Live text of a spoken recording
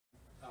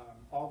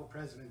All the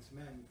President's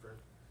Men for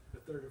the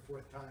third or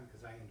fourth time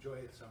because I enjoy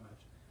it so much.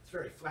 It's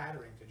very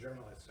flattering to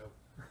journalists, so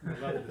I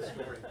love the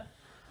story.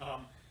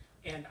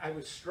 And I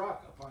was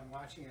struck upon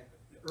watching it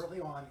early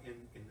on in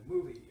the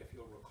movie, if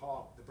you'll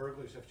recall, the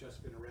burglars have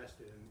just been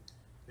arrested and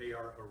they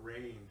are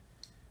arraigned.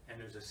 And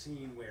there's a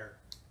scene where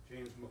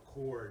James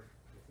McCord,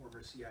 the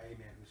former CIA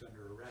man who's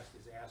under arrest,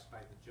 is asked by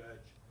the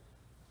judge,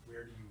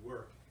 "Where do you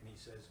work?" And he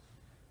says,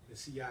 "The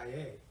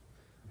CIA."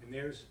 And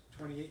there's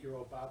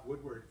 28-year-old Bob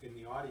Woodward in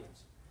the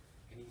audience.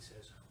 And he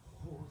says,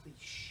 "Holy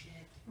shit."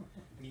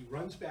 And he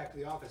runs back to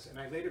the office. And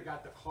I later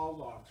got the call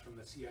logs from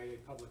the CIA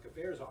Public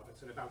Affairs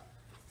Office. And about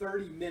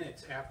 30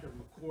 minutes after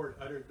McCord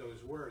uttered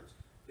those words,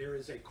 there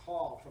is a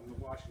call from the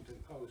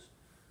Washington Post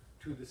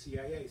to the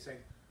CIA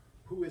saying,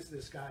 "Who is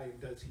this guy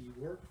and does he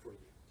work for you?"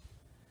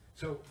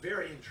 So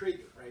very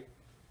intriguing, right?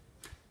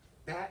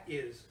 That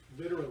is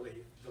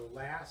literally the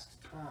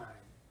last time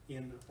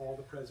in All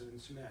the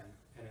President's Men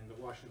and in the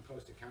Washington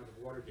Post account of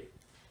Watergate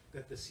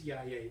that the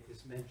CIA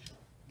is mentioned.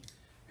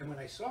 And when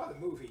I saw the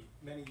movie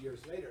many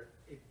years later,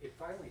 it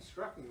finally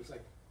struck me. It was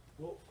like,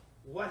 well,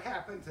 what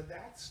happened to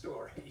that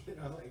story? You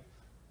know, like,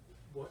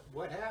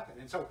 what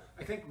happened? And so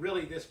I think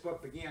really this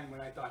book began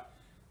when I thought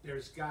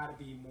there's got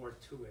to be more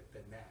to it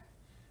than that.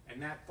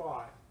 And that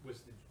thought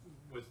was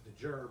the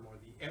germ or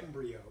the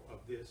embryo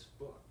of this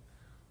book,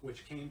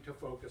 which came to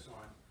focus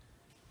on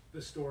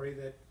the story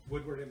that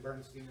Woodward and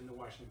Bernstein in the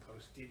Washington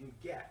Post didn't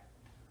get,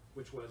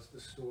 which was the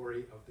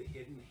story of the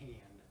hidden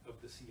hand of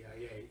the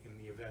CIA in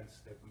the events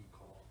that we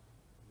call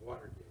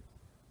Watergate.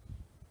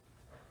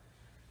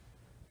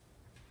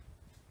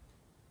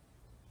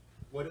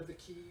 What are the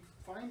key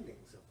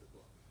findings of the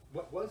book?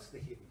 What was the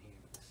hidden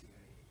hand of the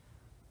CIA?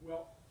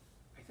 Well,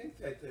 I think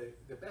that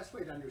the best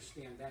way to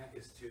understand that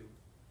is to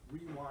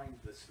rewind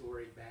the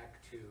story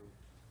back to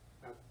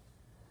about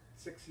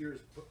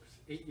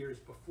 8 years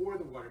before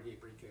the Watergate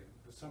break-in,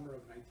 the summer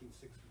of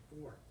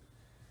 1964,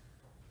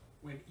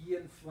 when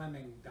Ian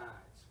Fleming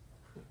dies.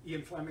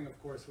 Ian Fleming, of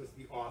course, was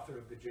the author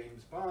of the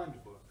James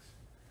Bond books,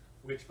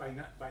 which by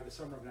the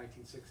summer of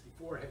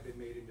 1964 had been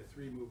made into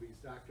 3 movies,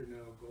 Dr.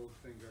 No,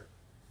 Goldfinger,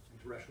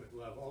 and To Rush with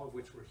Love, all of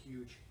which were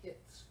huge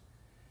hits.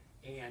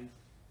 And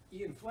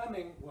Ian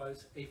Fleming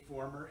was a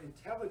former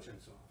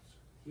intelligence officer.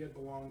 He had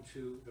belonged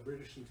to the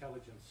British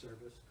Intelligence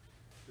Service,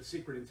 the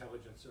Secret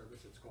Intelligence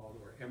Service it's called,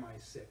 or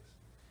MI6,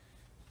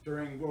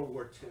 during World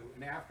War II,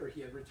 and after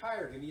he had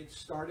retired, and he had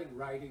started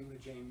writing the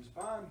James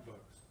Bond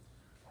books.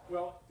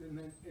 Well, in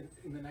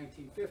the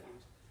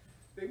 1950s,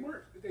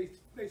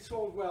 they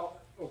sold well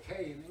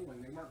okay in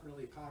England. They weren't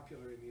really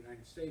popular in the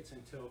United States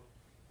until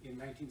in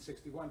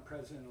 1961,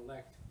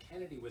 President-elect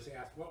Kennedy was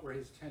asked what were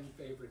his 10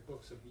 favorite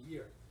books of the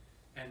year.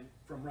 And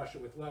From Russia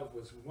with Love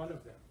was one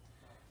of them.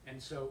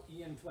 And so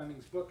Ian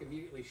Fleming's book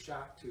immediately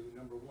shot to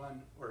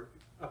 #1 or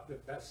up the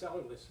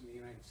bestseller list in the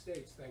United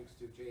States thanks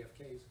to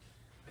JFK's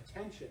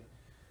attention.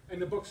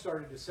 And the book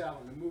started to sell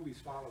and the movies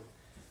followed.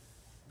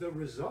 The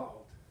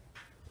result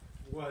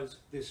was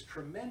this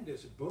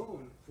tremendous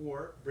boon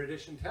for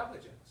British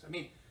intelligence. I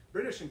mean,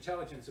 British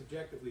intelligence,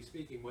 objectively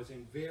speaking, was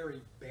in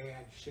very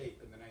bad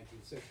shape in the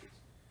 1960s.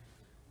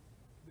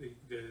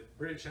 The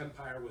British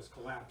Empire was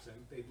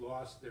collapsing. They'd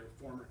lost their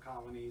former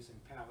colonies in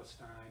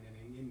Palestine and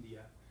in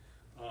India.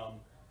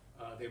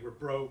 They were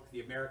broke.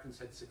 The Americans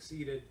had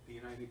succeeded the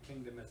United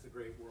Kingdom as the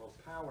great world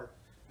power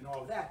and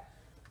all of that.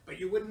 But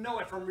you wouldn't know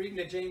it from reading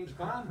a James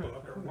Bond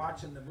book or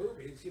watching the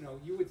movies. You know,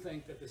 you would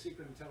think that the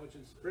secret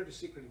intelligence, British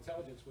secret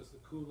intelligence, was the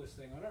coolest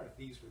thing on earth.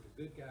 These were the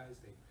good guys.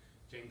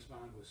 James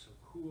Bond was so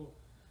cool.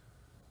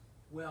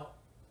 Well,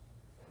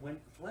 when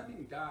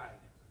Fleming died,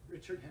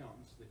 Richard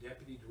Helms, the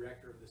deputy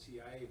director of the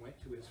CIA, went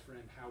to his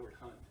friend Howard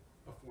Hunt,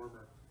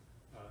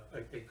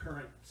 a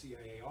current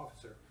CIA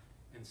officer,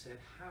 and said,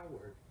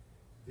 "Howard,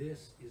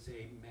 this is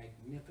a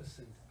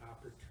magnificent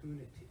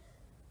opportunity."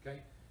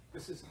 Okay?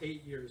 This is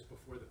 8 years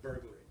before the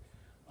burglary.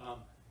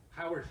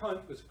 Howard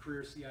Hunt was a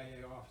career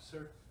CIA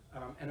officer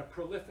and a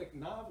prolific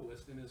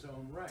novelist in his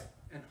own right.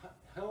 And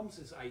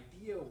Helms's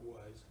idea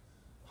was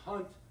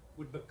Hunt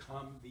would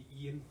become the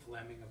Ian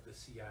Fleming of the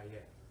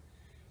CIA.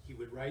 He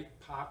would write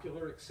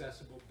popular,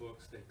 accessible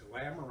books that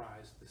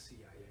glamorized the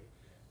CIA.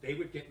 They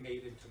would get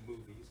made into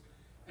movies,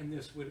 and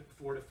this would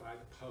fortify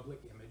the public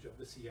image of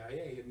the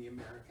CIA in the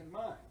American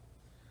mind.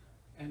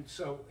 And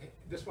so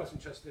this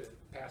wasn't just a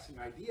passing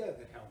idea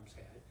that Helms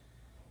had.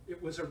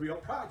 It was a real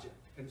project.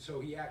 And so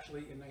he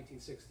actually, in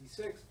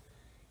 1966,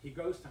 he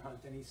goes to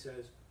Hunt and he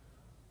says,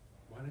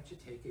 "Why don't you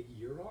take a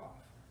year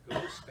off, go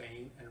to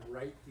Spain and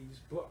write these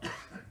books?"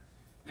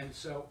 And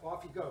so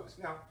off he goes.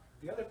 Now,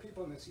 the other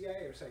people in the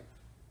CIA are saying,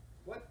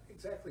 what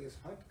exactly is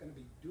Hunt going to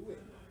be doing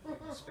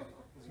in Spain?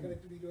 Is he going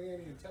to be doing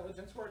any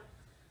intelligence work?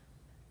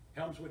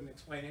 Helms wouldn't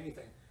explain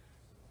anything.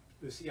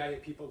 The CIA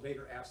people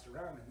later asked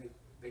around, and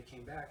they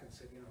came back and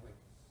said, you know, like,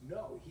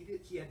 no,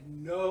 he had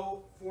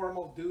no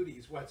formal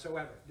duties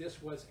whatsoever.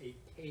 This was a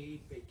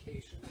paid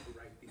vacation to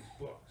write these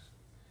books.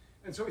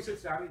 And so he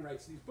sits down and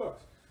writes these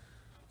books,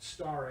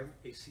 starring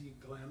a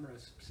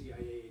glamorous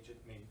CIA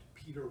agent named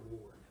Peter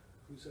Ward,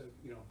 who's a,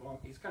 you know,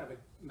 he's kind of a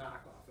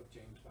knockoff of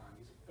James Bond.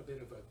 He's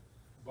bit of a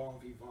bon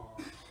vivant,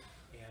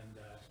 and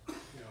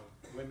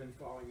women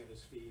falling at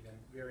his feet, and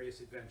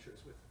various adventures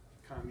with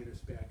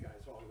communist bad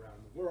guys all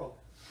around the world.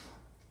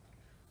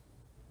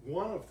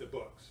 One of the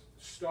books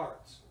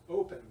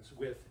opens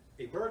with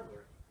a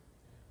burglary,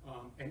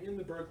 and in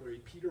the burglary,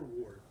 Peter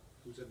Ward,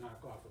 who's a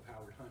knockoff of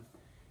Howard Hunt,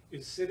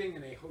 is sitting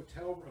in a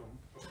hotel room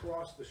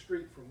across the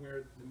street from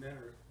where the men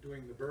are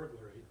doing the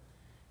burglary,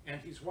 and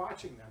he's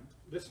watching them,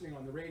 listening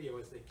on the radio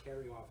as they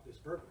carry off this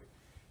burglary.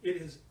 It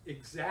is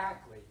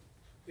exactly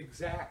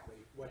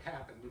what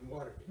happened in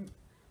Watergate.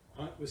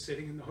 Hunt was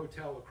sitting in the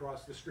hotel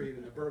across the street,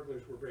 and the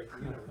burglars were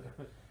breaking in over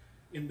there.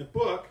 In the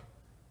book,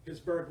 his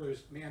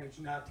burglars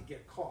managed not to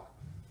get caught.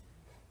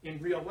 In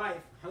real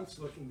life, Hunt's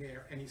looking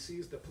there, and he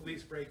sees the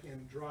police break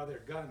in, draw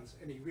their guns,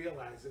 and he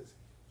realizes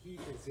he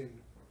is in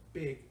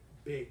big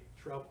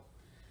trouble.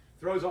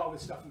 Throws all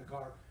his stuff in the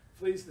car,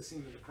 flees the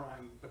scene of the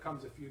crime,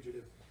 becomes a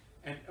fugitive,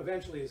 and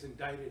eventually is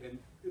indicted and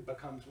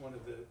becomes one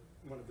of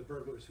the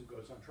burglars who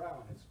goes on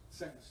trial and is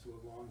sentenced to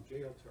a long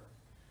jail term.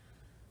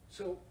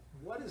 So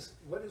what is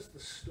the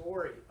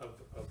story of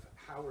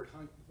Howard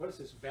Hunt? What does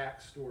his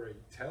backstory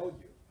tell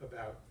you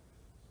about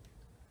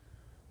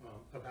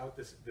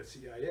the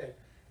CIA?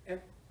 And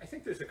I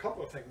think there's a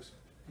couple of things.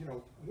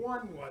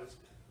 One was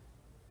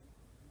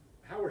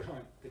Howard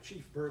Hunt, the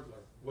chief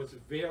burglar, was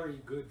very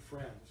good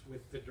friends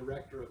with the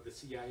director of the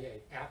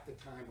CIA at the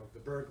time of the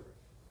burglary.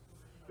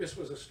 This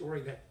was a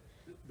story that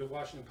the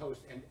Washington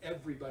Post and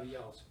everybody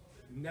else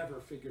never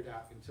figured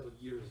out until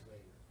years later.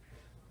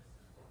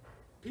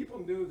 People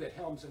knew that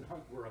Helms and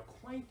Hunt were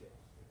acquainted,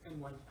 and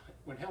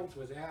when Helms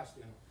was asked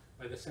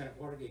by the Senate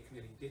Watergate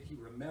Committee, did he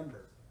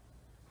remember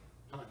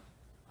Hunt,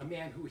 a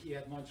man who he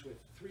had lunch with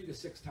 3 to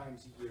 6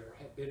 times a year,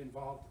 had been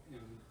involved in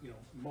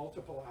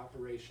multiple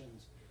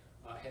operations,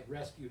 had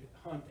rescued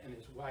Hunt and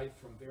his wife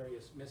from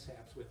various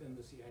mishaps within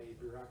the CIA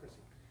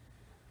bureaucracy.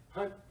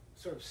 Hunt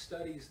sort of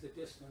studies the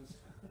distance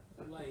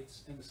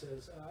lights and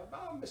says,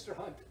 "Oh, Mr.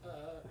 Hunt,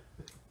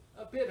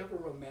 a bit of a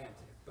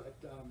romantic, but,"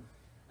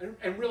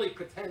 and really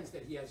pretends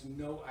that he has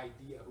no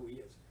idea who he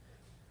is.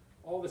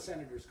 All the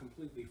senators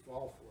completely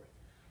fall for it.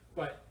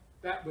 But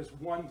that was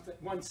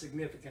one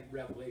significant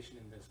revelation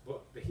in this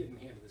book. The hidden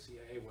hand of the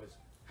CIA was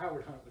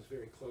Howard Hunt was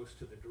very close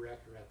to the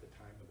director at the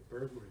time of the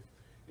burglary.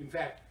 In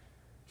fact,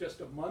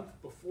 just a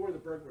month before the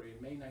burglary in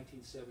May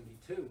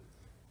 1972,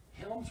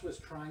 Helms was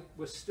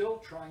still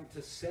trying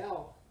to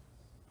sell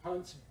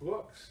Hunt's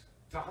books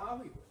to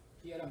Hollywood.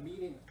 He had a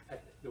meeting,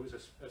 there was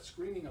a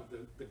screening of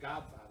The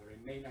Godfather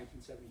in May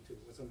 1972.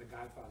 It was when The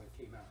Godfather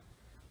came out.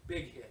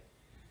 Big hit.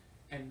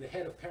 And the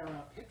head of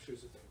Paramount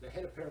Pictures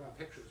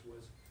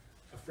was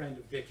a friend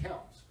of Dick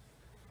Helms.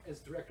 As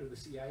director of the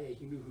CIA,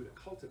 he knew who to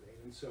cultivate,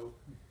 and so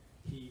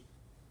he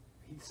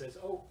says,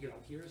 "Oh,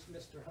 here's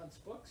Mr. Hunt's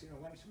books.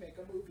 Why don't you make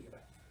a movie about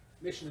it?"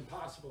 Mission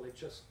Impossible had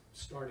just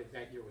started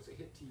that year. It was a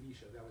hit TV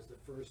show. That was the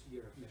first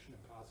year of Mission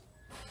Impossible.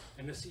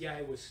 And the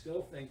CIA was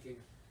still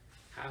thinking,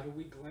 how do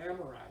we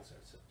glamorize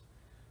ourselves?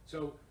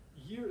 So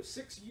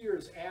 6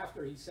 years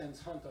after he sends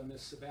Hunt on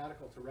this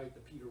sabbatical to write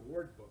the Peter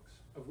Ward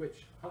books, of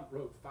which Hunt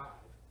wrote 5,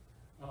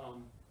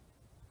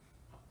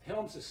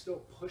 Helms is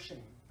still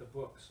pushing the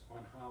books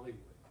on Hollywood.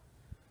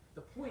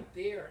 The point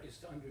there is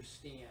to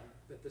understand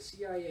that the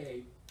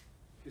CIA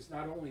is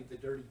not only the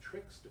dirty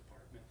tricks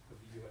department of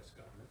the U.S.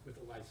 government with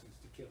a license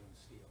to kill and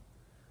steal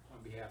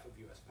on behalf of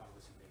U.S.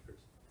 policymakers,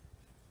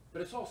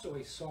 but it's also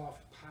a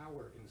soft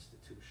power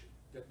institution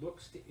that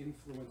looks to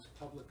influence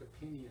public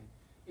opinion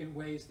in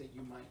ways that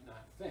you might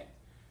not think.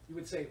 You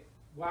would say,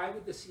 why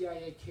would the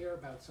CIA care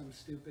about some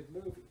stupid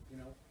movie?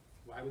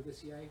 Why would the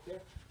CIA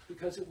care?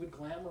 Because it would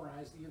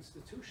glamorize the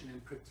institution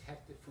and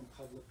protect it from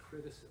public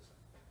criticism.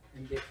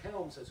 And Dick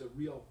Helms, as a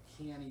real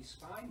canny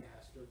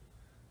spymaster,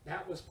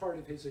 that was part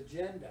of his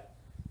agenda,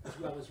 as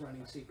well as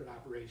running secret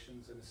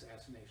operations and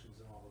assassinations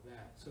and all of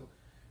that. So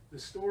the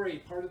story,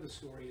 part of the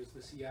story is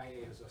the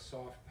CIA is a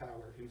soft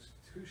power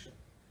institution.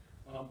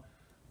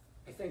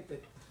 I think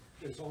that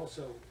there's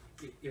also,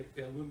 it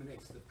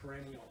illuminates the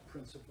perennial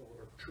principle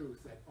or truth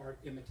that art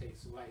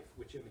imitates life,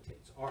 which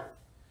imitates art.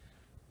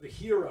 The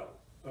hero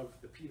of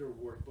the Peter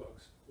Ward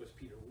books was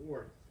Peter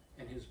Ward,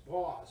 and his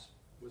boss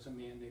was a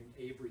man named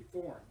Avery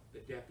Thorne,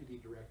 the deputy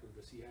director of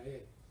the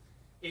CIA.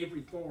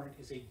 Avery Thorne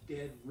is a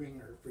dead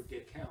ringer for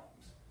Dick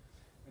Helms.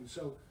 And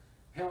so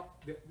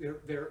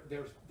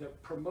they're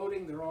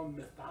promoting their own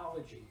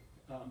mythology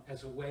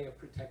as a way of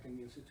protecting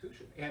the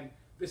institution. And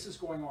this is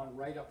going on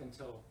right up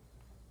until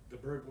the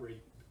burglary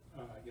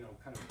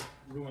kind of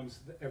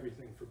ruins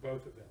everything for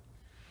both of them.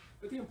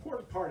 But the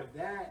important part of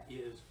that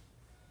is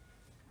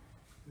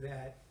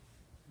that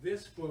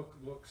this book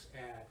looks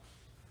at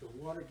the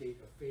Watergate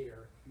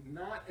affair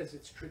not as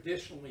it's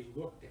traditionally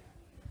looked at,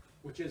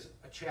 which is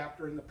a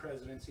chapter in the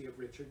presidency of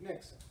Richard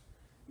Nixon.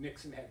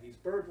 Nixon had these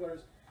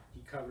burglars,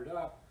 he covered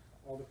up,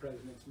 all the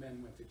president's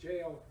men went to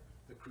jail,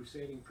 the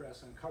crusading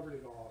press uncovered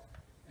it all,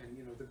 and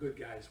the good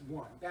guys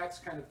won. That's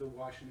kind of the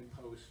Washington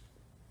Post,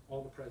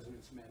 all the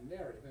president's men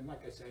narrative. And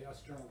like I say,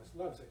 us journalists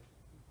loves it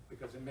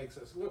because it makes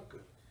us look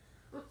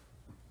good.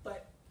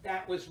 But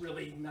that was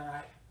really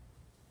not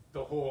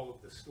the whole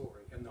of the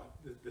story, and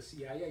the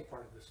CIA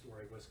part of the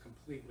story was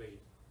completely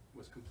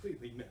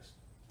missed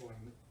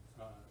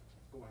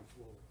going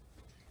forward.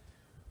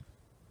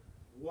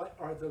 What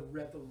are the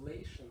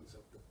revelations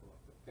of the book?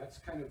 That's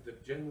kind of the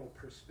general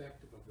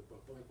perspective of the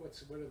book. Like,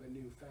 what are the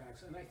new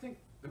facts? And I think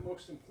the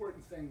most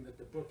important thing that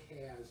the book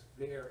has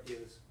there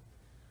is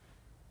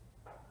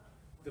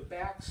the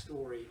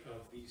backstory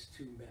of these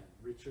two men,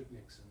 Richard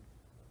Nixon,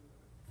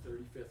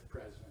 35th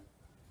president,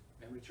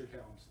 and Richard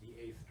Helms, the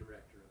 8th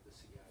director of the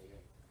CIA.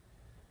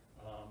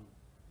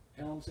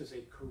 Helms is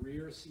a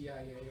career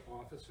CIA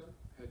officer,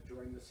 had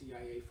joined the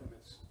CIA from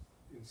its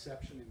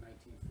inception in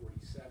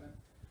 1947.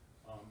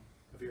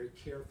 A very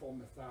careful,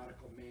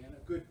 methodical man,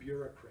 a good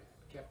bureaucrat,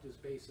 kept his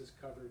bases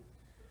covered,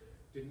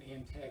 didn't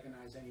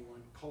antagonize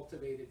anyone,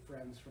 cultivated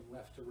friends from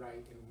left to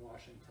right in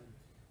Washington,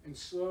 and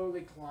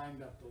slowly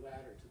climbed up the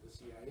ladder to the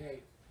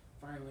CIA,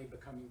 finally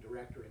becoming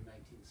director in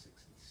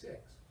 1966.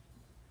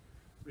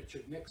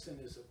 Richard Nixon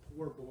is a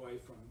poor boy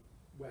from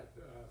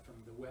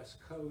the West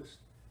Coast,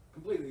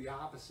 completely the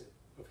opposite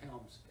of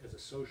Helms as a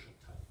social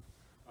type.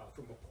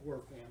 From a poor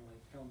family.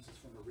 Helms is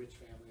from a rich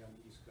family on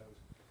the East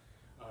Coast.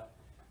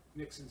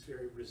 Nixon's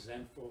very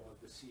resentful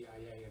of the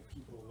CIA and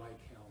people like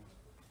Helms.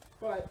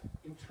 But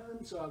in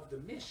terms of the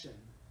mission,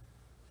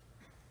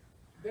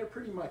 they're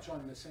pretty much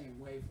on the same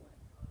wavelength.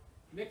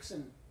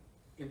 Nixon,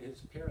 in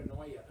his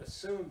paranoia,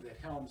 assumed that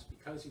Helms,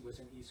 because he was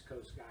an East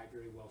Coast guy,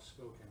 very well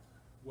spoken,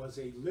 was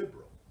a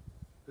liberal.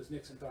 Because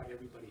Nixon thought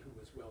everybody who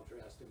was well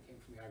dressed and came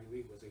from the Ivy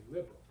League was a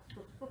liberal,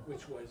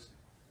 which was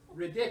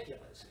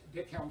ridiculous.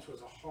 Dick Helms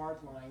was a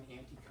hardline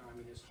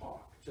anti-communist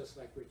hawk, just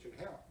like Richard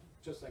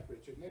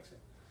Nixon.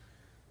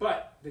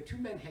 But the two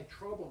men had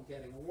trouble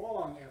getting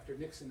along after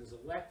Nixon is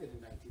elected in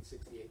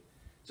 1968,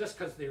 just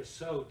because they're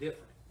so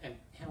different. And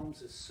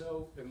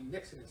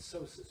Nixon is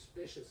so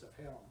suspicious of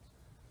Helms.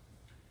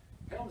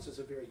 Helms is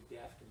a very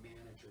deft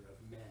manager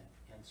of men,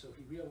 and so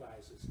he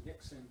realizes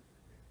Nixon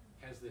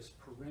has this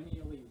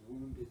perennially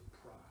wounded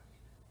pride.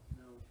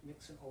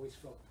 Nixon always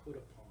felt put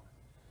upon.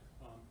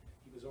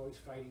 He was always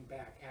fighting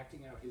back,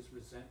 acting out his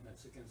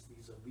resentments against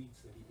these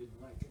elites that he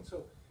didn't like. And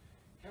so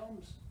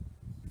Helms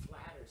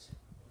flatters him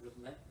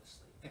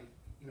relentlessly. And,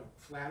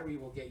 flattery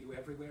will get you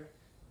everywhere.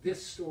 This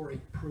story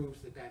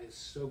proves that that is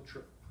so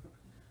true.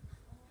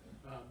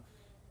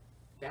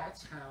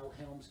 That's how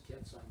Helms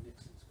gets on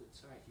Nixon's good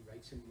side. He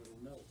writes him little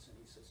notes, and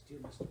he says, "Dear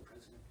Mr.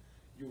 President,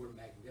 you were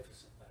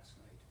magnificent last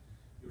night.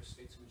 Your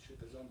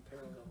statesmanship is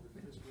unparalleled in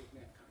the history of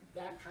mankind."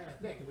 That kind of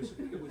thing.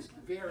 It was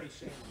very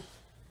shameless.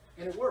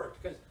 And it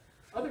worked, because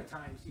other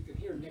times you could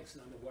hear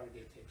Nixon on the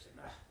Watergate tape saying,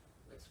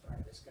 let's fire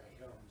this guy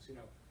Helms.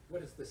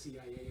 What is the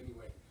CIA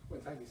anyway?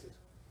 One time he says,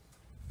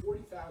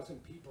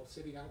 40,000 people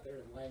sitting out there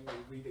in Langley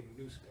reading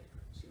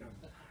newspapers.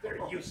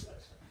 They're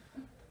useless.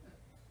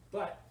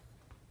 But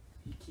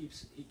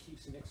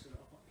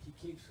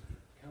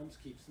Helms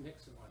keeps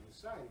Nixon on his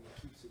side, and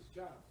he keeps his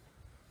job.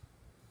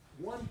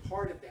 One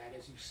part of that,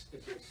 as you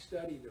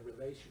study the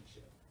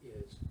relationship,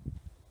 is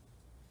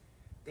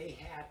they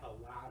had a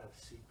lot of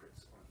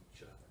secrets on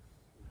each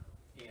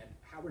other. And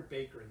Howard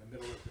Baker, in the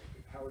middle of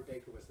Howard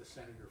Baker was the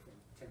senator from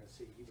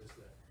Tennessee. He was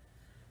the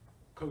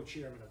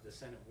co-chairman of the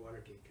Senate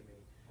Watergate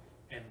Committee.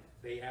 And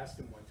they asked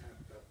him one time,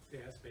 they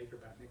asked Baker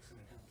about Nixon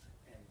and Helms.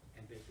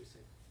 And Baker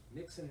said,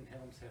 Nixon and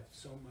Helms have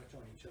so much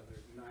on each other,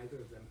 neither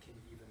of them can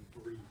even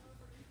breathe.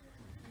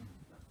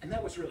 And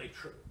that was really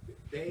true.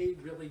 They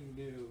really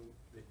knew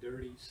the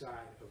dirty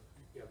side of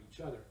each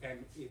other.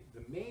 And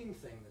the main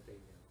thing that they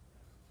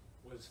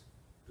knew was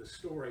the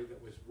story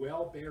that was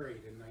well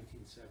buried in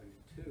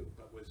 1972,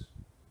 but was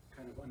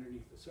kind of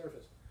underneath the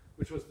surface,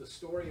 which was the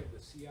story of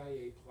the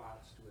CIA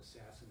plots to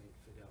assassinate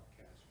Fidel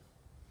Castro.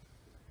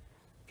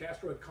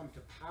 Castro had come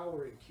to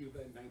power in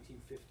Cuba in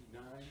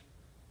 1959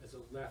 as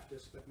a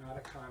leftist, but not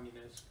a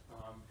communist,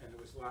 and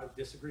there was a lot of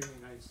disagreement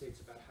in the United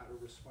States about how to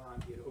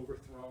respond. He had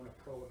overthrown a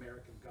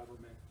pro-American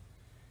government.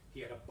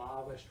 He had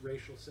abolished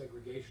racial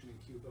segregation in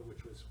Cuba,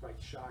 which was quite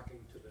shocking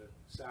to the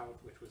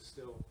South, which was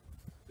still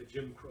the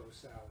Jim Crow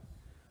South.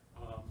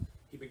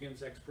 He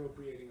begins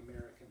expropriating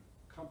American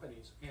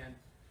companies, and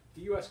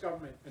the U.S.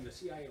 government, and the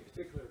CIA in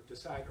particular,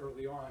 decide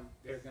early on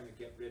they're going to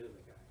get rid of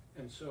the guy.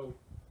 And so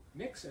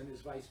Nixon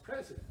is vice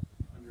president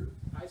under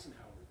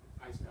Eisenhower.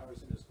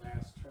 Eisenhower's in his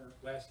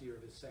last year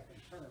of his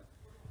second term.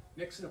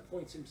 Nixon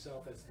appoints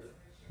himself as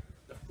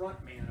the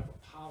front man of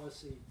a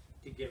policy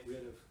to get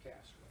rid of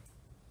Castro.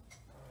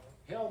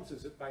 Helms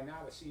is by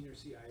now a senior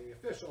CIA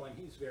official, and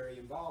he's very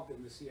involved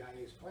in the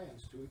CIA's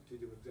plans to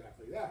do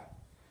exactly that.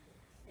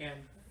 And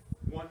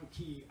one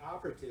key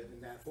operative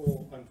in that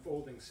whole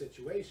unfolding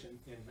situation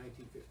in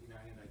 1959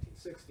 and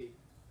 1960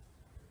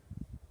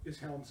 is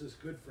Helms's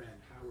good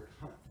friend, Howard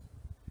Hunt.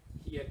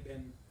 He had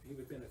been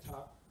a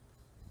top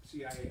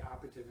CIA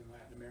operative in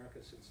Latin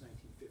America since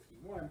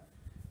 1951,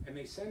 and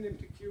they send him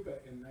to Cuba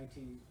in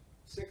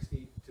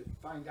 1960 to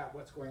find out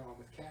what's going on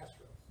with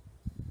Castro.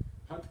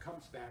 Hunt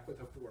comes back with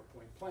a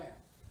 4-point plan.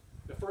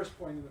 The first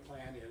point in the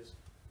plan is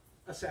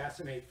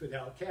assassinate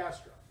Fidel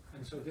Castro.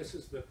 And so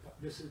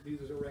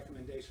these are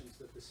recommendations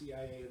that the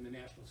CIA and the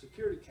National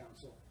Security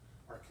Council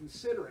are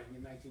considering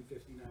in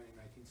 1959 and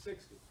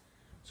 1960.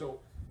 So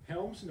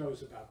Helms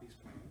knows about these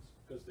plans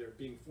because they're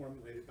being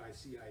formulated by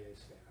CIA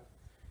staff,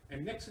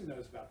 and Nixon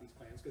knows about these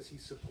plans because he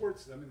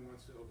supports them and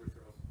wants to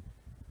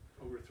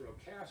overthrow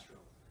Castro.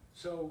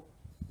 So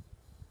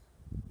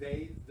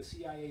the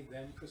CIA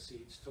then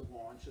proceeds to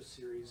launch a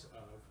series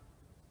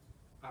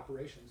of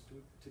operations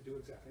to do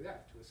exactly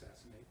that, to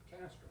assassinate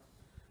Castro.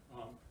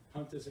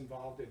 Hunt is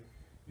involved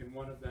in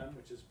one of them,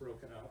 which is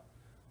broken up.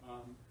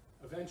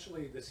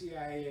 Eventually, the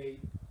CIA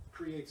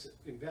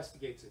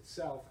investigates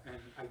itself and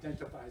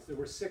identifies there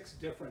were 6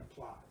 different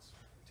plots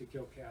to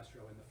kill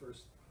Castro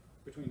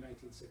between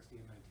 1960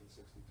 and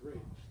 1963.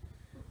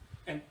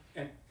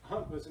 And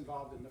Hunt was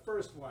involved in the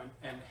first one,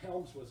 and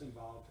Helms was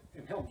involved,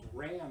 and Helms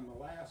ran the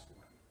last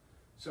one.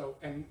 So,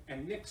 and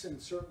Nixon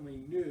certainly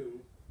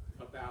knew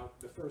about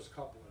the first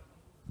couple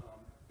of them,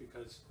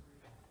 because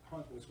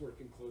Hunt was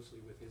working closely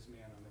with his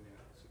man on the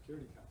National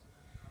Security Council.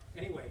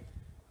 Anyway,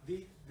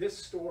 this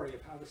story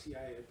of how the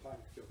CIA had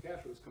plotted to kill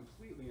Castro was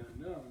completely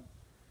unknown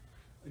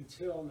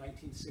until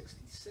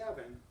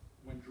 1967,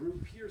 when Drew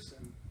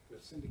Pearson, the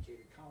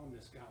syndicated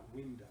columnist, got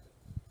wind of it.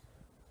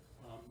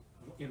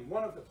 In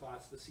one of the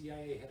plots, the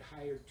CIA had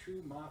hired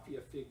 2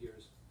 mafia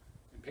figures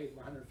and paid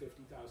them $150,000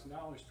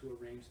 to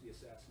arrange the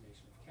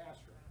assassination of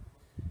Castro.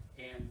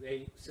 And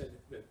they said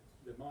that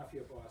the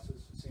mafia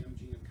bosses, Sam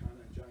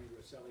Giancana and Johnny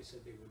Rosselli,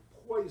 said they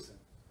would poison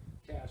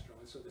Castro.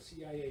 And so the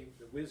CIA,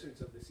 the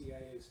wizards of the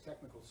CIA's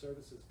Technical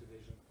Services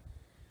Division,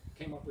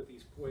 came up with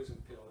these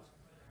poison pills.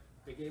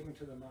 They gave them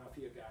to the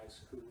mafia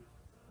guys, who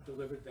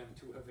delivered them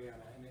to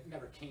Havana, and it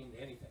never came to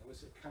anything. It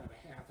was a kind of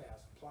a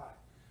half-assed plot.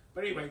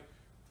 But anyway,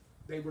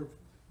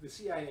 the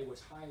CIA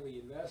was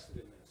highly invested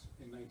in this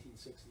in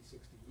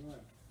 1960-61.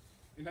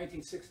 In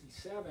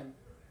 1967,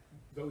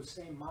 those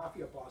same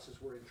mafia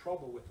bosses were in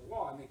trouble with the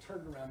law, and they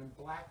turned around and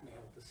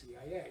blackmailed the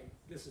CIA.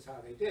 This is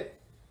how they did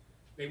it.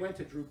 They went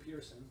to Drew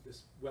Pearson,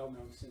 this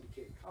well-known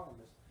syndicated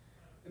columnist,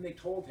 and they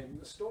told him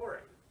the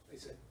story. They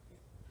said,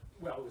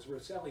 well, it was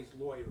Rosselli's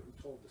lawyer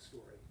who told the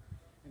story.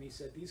 And he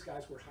said these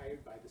guys were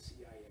hired by the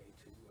CIA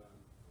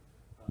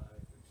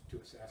to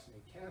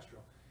assassinate Castro.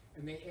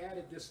 And they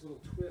added this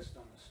little twist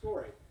on the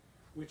story,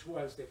 which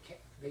was that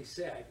they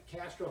said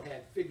Castro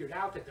had figured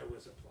out that there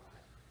was a plot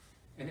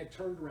and had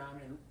turned around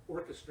and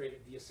orchestrated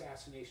the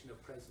assassination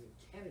of President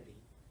Kennedy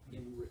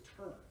in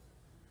return.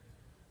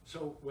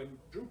 So when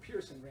Drew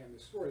Pearson ran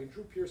this story, and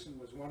Drew Pearson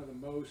was one of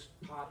the most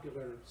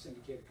popular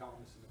syndicated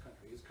columnists in the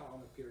country. His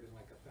column appeared in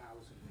like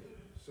 1,000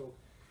 papers. So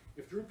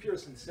if Drew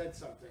Pearson said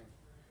something,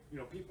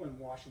 people in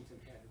Washington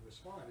had to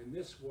respond, and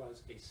this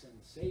was a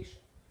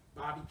sensation.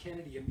 Bobby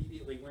Kennedy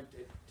immediately went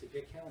to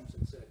Dick Helms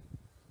and said,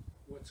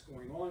 what's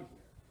going on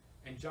here?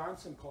 And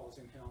Johnson calls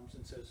in Helms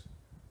and says,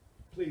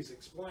 please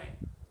explain.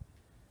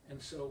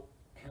 And so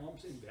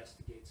Helms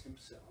investigates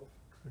himself,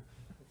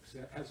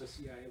 as a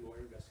CIA lawyer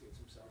investigates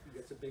himself. He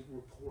gets a big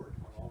report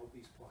on all of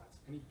these plots,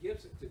 and he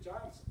gives it to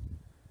Johnson,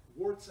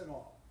 warts and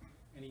all.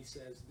 And he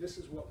says, this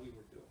is what we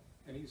were doing.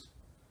 And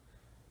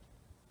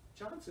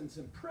Johnson's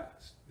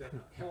impressed that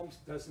Helms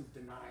doesn't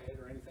deny it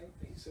or anything.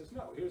 He says,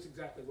 no, here's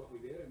exactly what we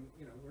did, and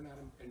we're not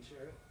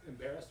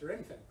embarrassed or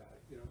anything about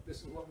it.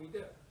 This is what we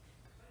did.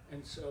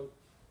 And so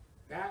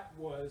that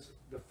was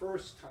the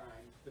first time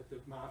that the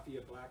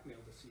mafia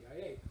blackmailed the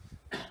CIA,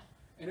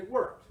 and it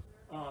worked.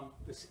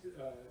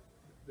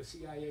 The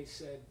CIA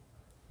said,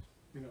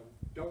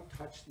 don't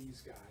touch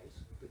these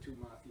guys, the 2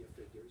 mafia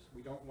figures.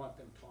 We don't want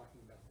them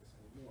talking about this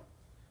anymore.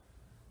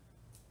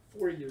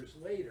 4 years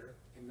later,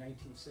 in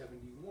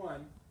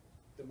 1971,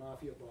 the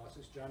mafia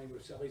bosses, Johnny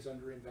Rosselli's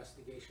under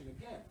investigation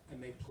again,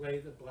 and they play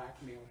the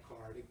blackmail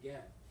card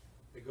again.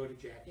 They go to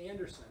Jack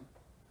Anderson,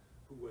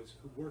 who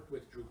worked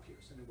with Drew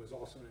Pearson and was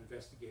also an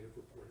investigative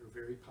reporter,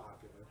 very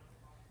popular,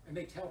 and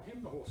they tell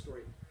him the whole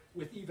story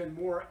with even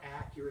more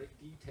accurate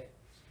details.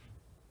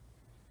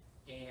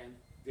 And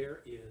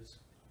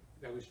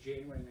that was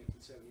January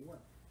 1971.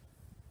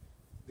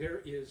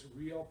 There is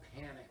real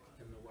panic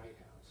in the White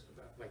House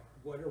about,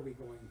 what are we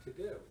going to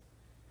do?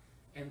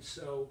 And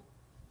so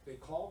they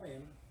call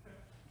in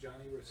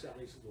Johnny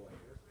Rosselli's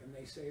lawyer, and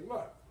they say,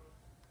 look,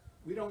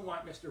 we don't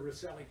want Mr.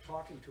 Rosselli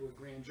talking to a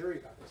grand jury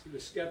about this. He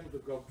was scheduled to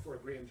go before a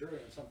grand jury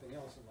on something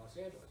else in Los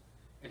Angeles,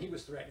 and he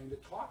was threatening to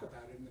talk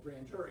about it in the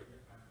grand jury,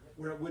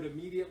 where it would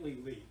immediately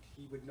leak.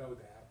 He would know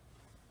that,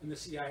 and the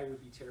CIA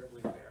would be terribly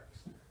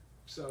embarrassed.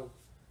 So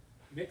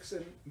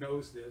Nixon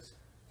knows this,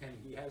 and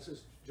he has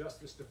his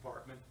Justice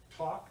Department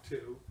talk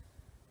to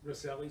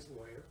Rosselli's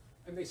lawyer,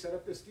 and they set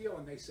up this deal,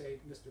 and they say,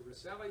 Mr.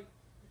 Rosselli,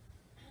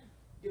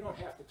 you don't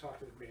have to talk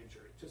to the grand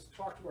jury. Just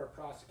talk to our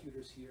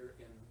prosecutors here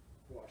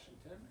in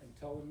Washington and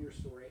tell them your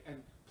story,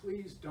 and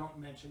please don't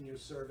mention your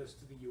service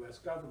to the U.S.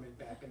 government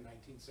back in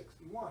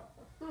 1961.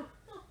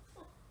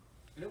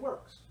 And it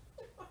works.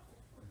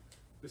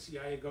 The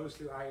CIA goes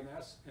through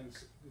INS and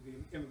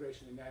the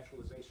Immigration and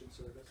Naturalization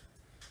Service.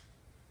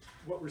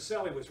 What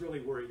Rosselli was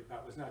really worried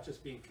about was not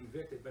just being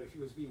convicted, but if he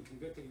was being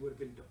convicted, he would have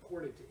been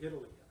deported to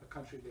Italy, a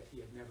country that he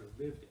had never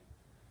lived in.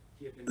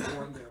 He had been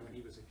born there when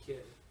he was a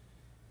kid.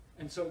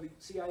 And so the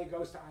CIA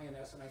goes to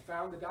INS, and I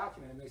found the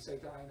document, and they say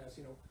to INS,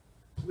 you know,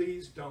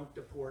 please don't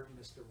deport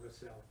Mr.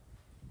 Russell.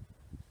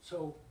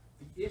 So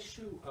the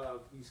issue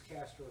of these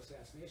Castro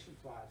assassination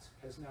plots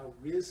has now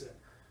risen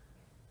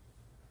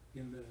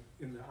in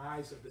the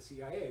eyes of the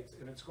CIA,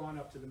 and it's gone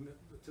up to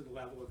the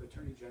level of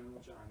Attorney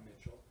General John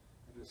Mitchell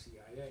and the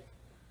CIA.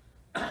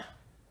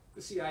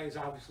 The CIA is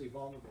obviously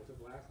vulnerable to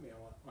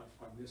blackmail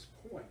on this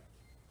point.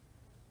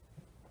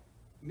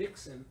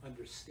 Nixon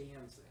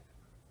understands that.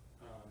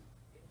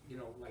 You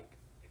know, like,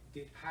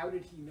 how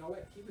did he know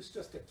it? He was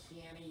just a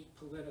canny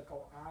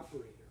political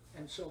operator.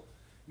 And so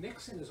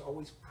Nixon is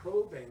always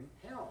probing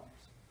Helms.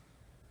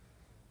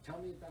 Tell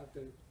me about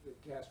the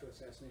Castro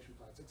assassination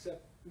plots,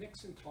 except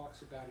Nixon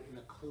talks about it in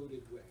a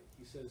coded way.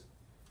 He says,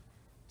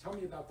 tell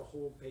me about the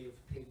whole Bay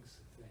of Pigs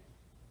thing.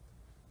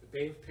 The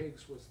Bay of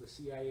Pigs was the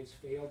CIA's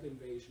failed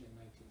invasion in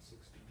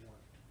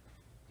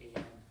 1961,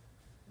 and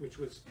which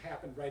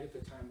happened right at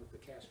the time of the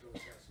Castro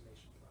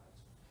assassination plots.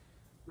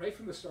 Right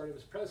from the start of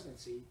his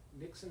presidency,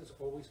 Nixon is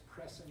always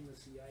pressing the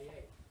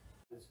CIA.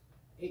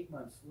 8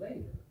 months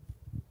later,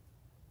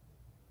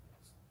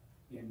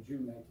 in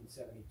June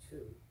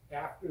 1972,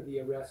 after the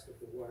arrest of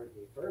the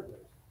Watergate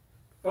burglars,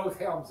 both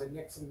Helms and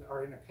Nixon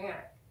are in a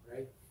panic,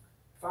 right?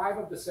 5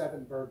 of the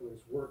 7 burglars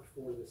worked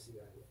for the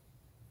CIA.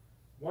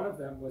 One of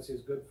them was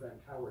his good friend,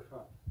 Howard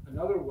Hunt.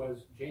 Another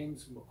was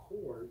James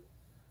McCord,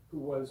 who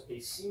was a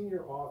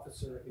senior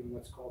officer in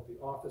what's called the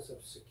Office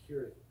of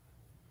Security.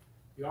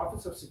 The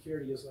Office of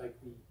Security is like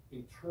the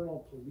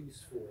internal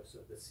police force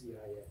of the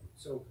CIA.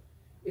 So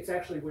it's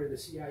actually where the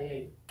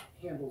CIA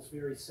handles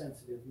very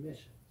sensitive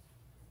missions,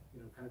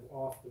 you know, kind of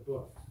off the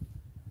books.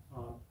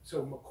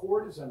 So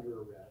McCord is under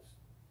arrest.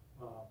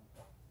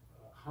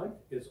 Hunt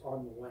is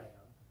on the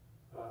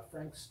lam.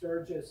 Frank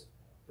Sturgis,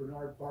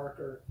 Bernard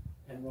Barker,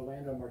 and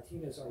Rolando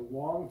Martinez are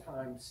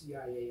longtime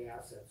CIA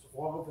assets,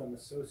 all of them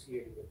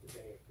associated with the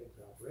Bay of Pigs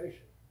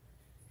operation.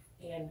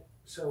 And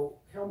so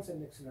Helms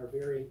and Nixon are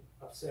very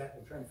upset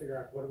and trying to figure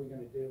out what are we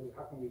going to do,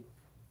 how can we,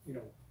 you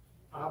know,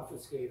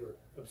 obfuscate or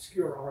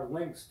obscure our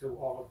links to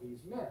all of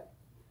these men.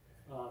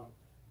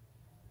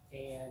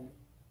 And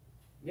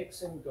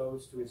Nixon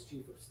goes to his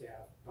chief of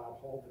staff,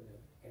 Bob Haldeman,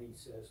 and he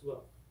says,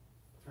 look,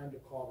 time to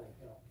call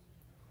in Helms.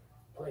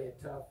 Play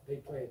it tough, they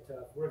play it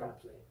tough, we're going to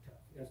play it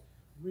tough. You know, it's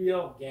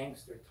real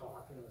gangster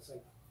talk. You know, it's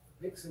like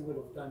Nixon would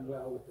have done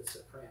well with The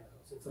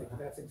Sopranos. It's like,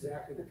 that's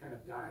exactly the kind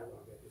of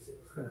dialogue that this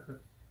is.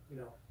 You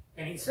know,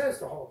 and he says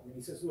to Haldeman,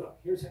 he says, look,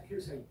 here's how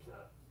you play.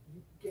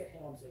 You get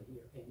Helms in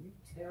here, and you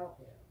tell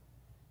him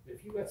that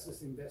if he lets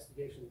this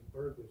investigation of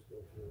burglars go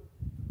through,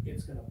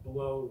 it's going to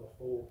blow the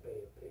whole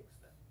Bay of Pigs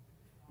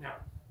thing. Now,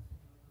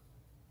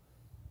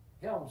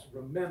 Helms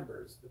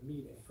remembers the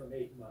meeting from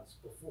 8 months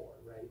before,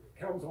 right?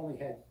 Helms only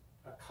had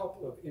a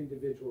couple of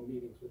individual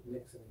meetings with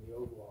Nixon in the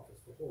Oval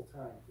Office the whole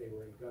time they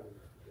were in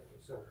government together.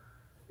 So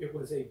it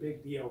was a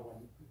big deal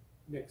when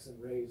Nixon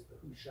raised the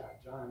who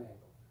shot John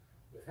angle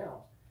with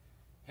Helms.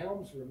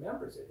 Helms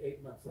remembers it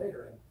 8 months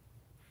later, and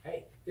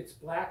hey, it's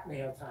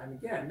blackmail time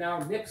again. Now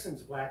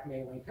Nixon's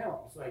blackmailing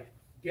Helms, like,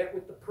 get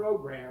with the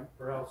program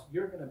or else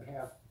you're gonna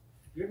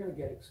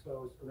get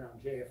exposed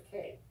around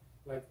JFK,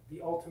 like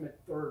the ultimate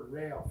third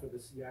rail for the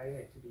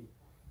CIA to be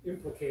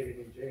implicated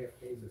in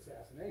JFK's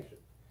assassination.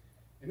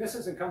 And this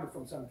isn't coming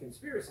from some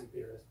conspiracy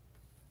theorist,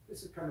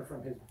 this is coming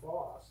from his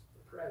boss,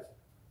 the president.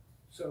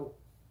 So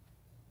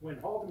when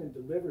Haldeman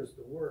delivers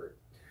the word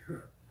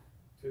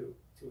to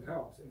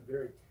Helms in a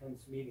very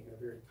tense meeting in a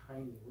very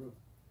tiny room,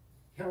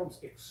 Helms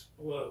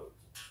explodes.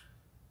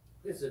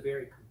 This is a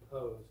very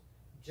composed,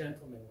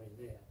 gentlemanly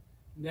man,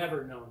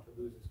 never known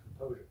to lose his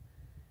composure.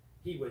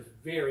 He was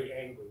very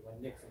angry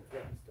when Nixon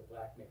threatens to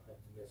blackmail him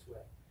in this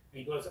way. And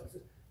he goes up and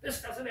says,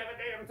 this doesn't have a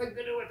damn thing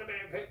to do with the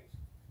Bay of Pigs.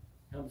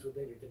 Helms would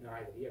later deny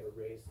that he ever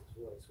raised his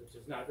voice, which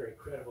is not very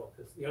credible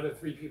because the other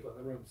 3 people in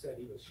the room said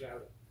he was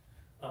shouting.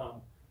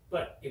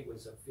 But it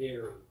was a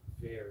very,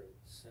 very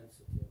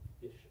sensitive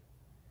issue.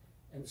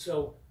 And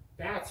so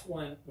that's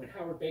when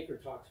Howard Baker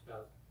talks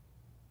about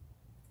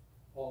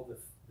all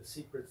the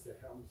secrets that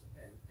Helms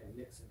and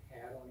Nixon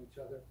had on each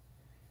other.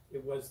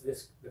 It was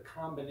the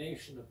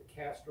combination of the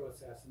Castro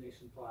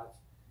assassination plots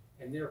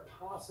and their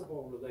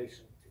possible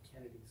relation to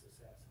Kennedy's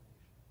assassination.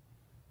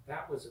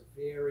 That was a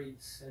very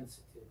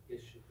sensitive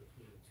issue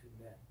between the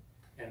 2 men.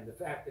 And the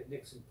fact that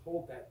Nixon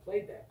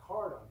played that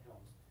card on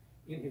Helms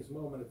in his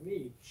moment of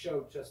need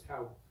showed just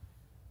how,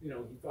 you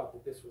know, he thought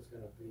that this was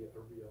going to be a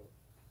real,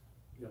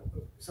 you know,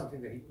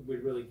 something that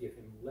would really give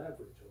him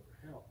leverage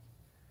over Helms.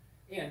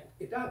 And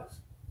it does.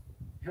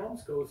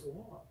 Helms goes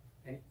along.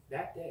 And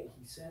that day,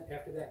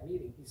 after that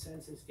meeting, he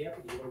sends his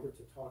deputy over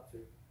to talk to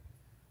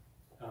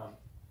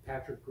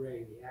Patrick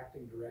Gray, the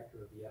acting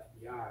director of the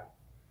FBI.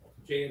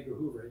 J. Edgar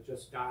Hoover had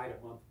just died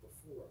a month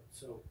before.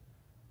 So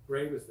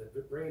Gray was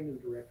the brand new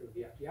director of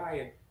the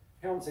FBI, and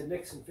Helms and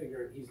Nixon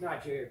figured he's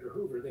not J. Edgar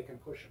Hoover, they can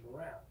push him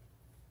around.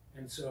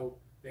 And so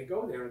they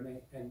go there,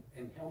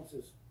 and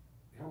Helms's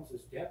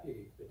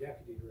deputy, the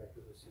deputy director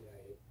of the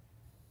CIA,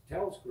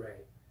 tells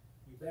Gray,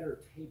 you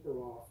better taper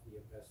off the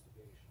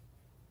investigation.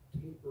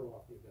 Taper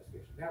off the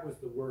investigation. That was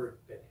the word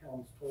that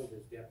Helms told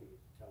his deputy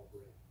to tell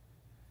Gray.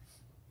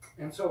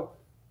 And so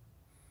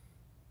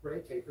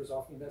Gray tapers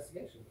off the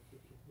investigation.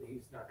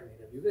 He's not going to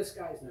interview this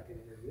guy. He's not going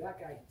to interview that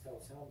guy. He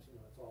tells Helms,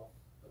 that's all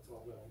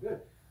well and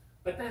good.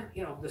 But then,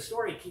 the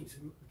story keeps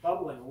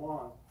bubbling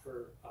along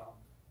for,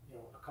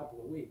 a couple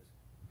of weeks.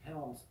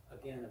 Helms,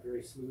 again, a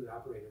very smooth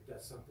operator,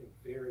 does something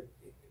very,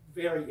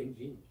 very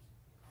ingenious.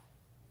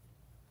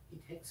 He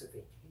takes a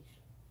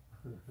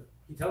vacation.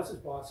 He tells his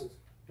bosses,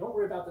 don't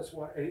worry about this,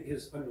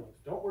 his underlings,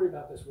 don't worry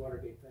about this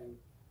Watergate thing.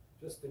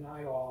 Just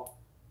deny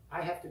all.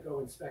 I have to go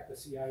inspect the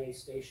CIA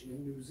station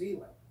in New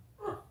Zealand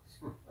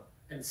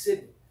and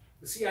Sydney.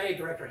 The CIA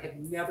director had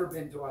never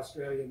been to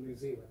Australia and New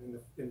Zealand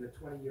in the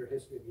 20-year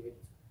history of the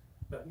agency.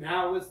 But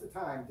now was the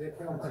time. Dick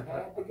Helms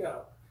had to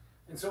go.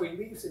 And so he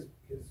leaves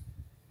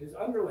his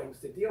underlings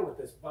to deal with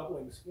this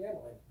bubbling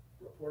scandal,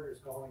 and reporters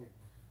calling him.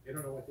 They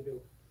don't know what to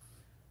do.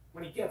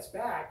 When he gets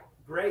back,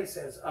 Gray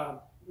says,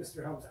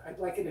 Mr. Helms, I'd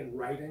like it in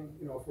writing,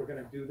 if we're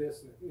going to do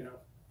this,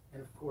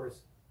 and of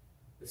course,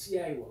 the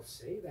CIA will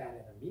say that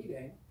in a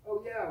meeting.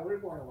 Oh yeah, we're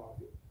going along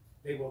with you.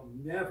 They will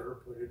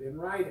never put it in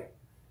writing.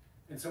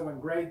 And so when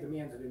Gray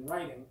demands it in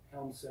writing,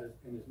 Helms says,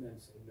 and his men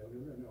say, no,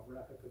 we're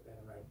not going to put that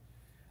in writing.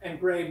 And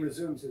Gray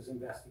resumes his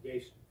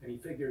investigation, and he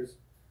figures,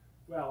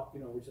 well,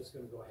 we're just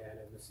going to go ahead,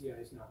 and the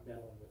CIA is not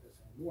meddling with us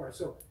anymore.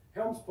 So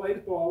Helms plays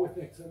ball with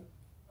Nixon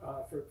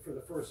for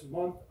the first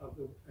month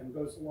and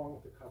goes along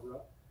with the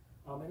cover-up,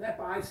 and that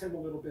buys him a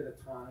little bit of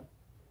time,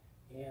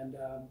 and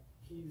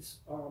he's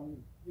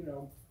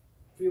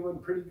feeling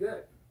pretty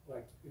good,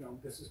 like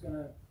this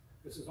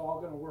is all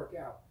going to work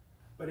out.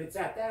 But it's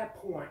at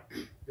that point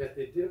that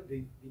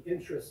the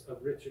interests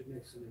of Richard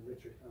Nixon and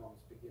Richard Helms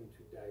begin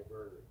to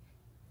diverge.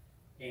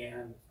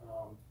 And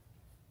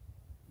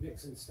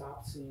Nixon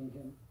stops seeing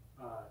him.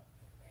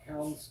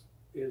 Helms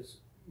is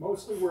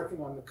mostly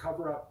working on the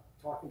cover-up,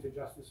 talking to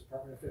Justice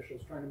Department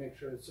officials, trying to make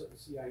sure that certain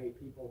CIA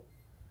people,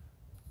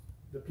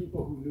 the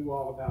people who knew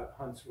all about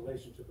Hunt's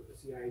relationship with the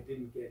CIA,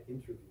 didn't get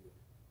interviewed.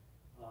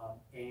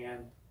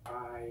 And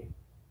by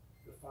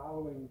the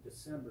following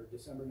December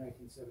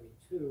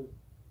 1972,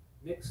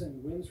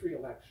 Nixon wins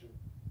re-election,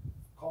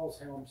 calls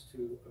Helms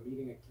to a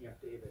meeting at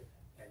Camp David,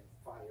 and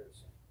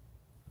fires him.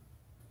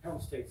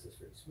 Helms takes this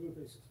very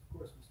smoothly. He says, of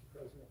course, Mr.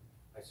 President,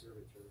 I serve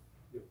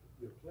at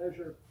your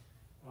pleasure.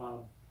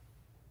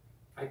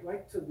 I'd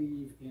like to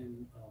leave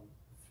in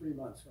 3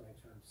 months when I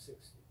turn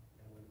 60.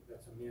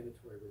 That's a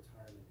mandatory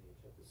retirement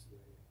age at the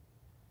CIA.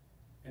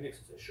 And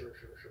Nixon says, sure,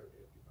 Dick,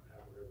 you can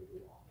have whatever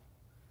you want.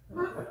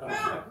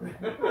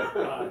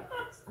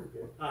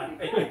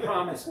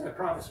 A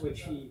promise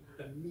which he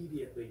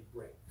immediately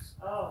breaks.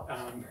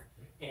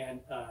 And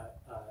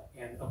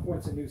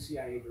appoints a new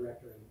CIA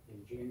director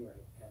in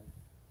January,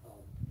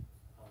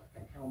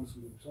 and Helms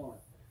moves on.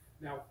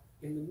 Now,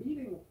 in the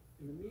meeting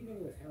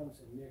with Helms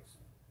and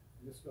Nixon,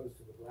 and this goes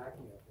to the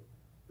blackmail thing,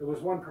 there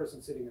was one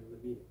person sitting in the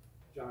meeting,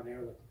 John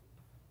Ehrlich,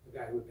 the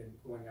guy who had been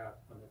going out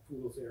on the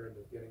fool's errand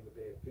of getting the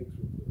Bay of Pigs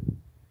report.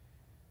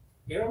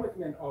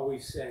 Ehrlichman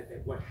always said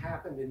that what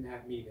happened in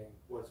that meeting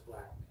was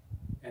blackmail,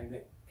 and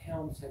that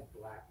Helms had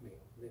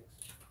blackmailed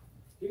Nixon.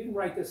 He didn't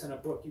write this in a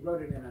book. He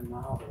wrote it in a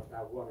novel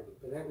about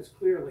Watergate, but that was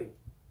clearly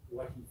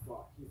what he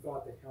thought. He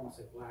thought that Helms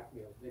had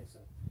blackmailed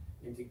Nixon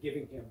into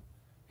giving him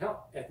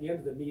help. At the end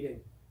of the meeting,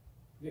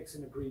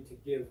 Nixon agreed to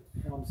give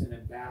Helms an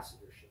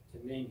ambassadorship,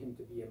 to name him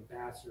to be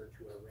ambassador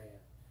to Iran,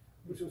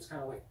 which was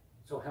kind of like,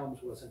 so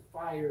Helms wasn't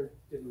fired,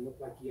 didn't look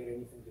like he had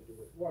anything to do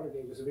with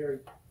Watergate. It was a very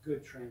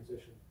good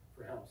transition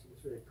for Helms. He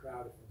was very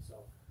proud of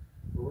himself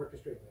for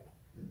orchestrating that.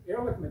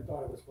 Ehrlichman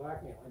thought it was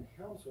blackmail, and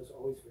Helms was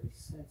always very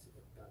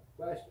sensitive about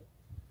the question.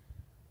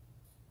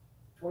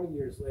 20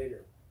 years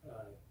later,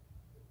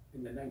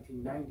 in the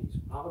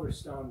 1990s, Oliver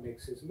Stone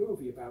makes his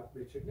movie about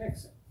Richard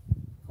Nixon,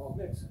 called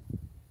Nixon.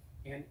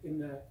 And in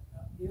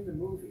the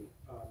movie,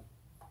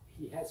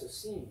 he has a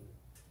scene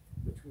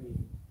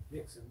between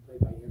Nixon, played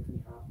by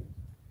Anthony Hopkins,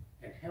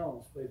 and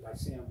Helms, played by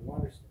Sam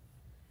Waterston,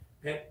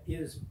 that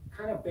is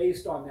kind of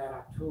based on that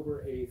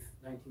October 8th,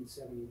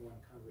 1971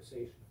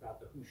 conversation about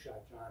the Who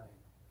Shot John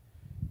angle.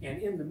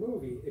 And in the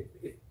movie,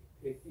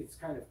 it's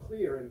kind of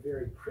clear in a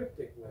very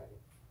cryptic way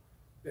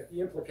that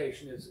the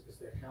implication is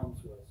that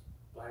Helms was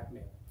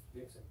blackmailing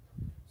Nixon.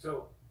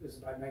 So this is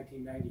about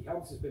 1990.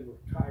 Helms has been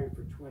retired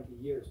for 20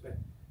 years, but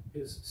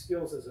his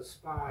skills as a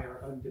spy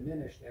are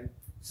undiminished, and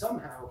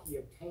somehow he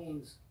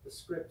obtains the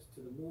script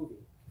to the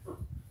movie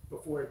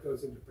before it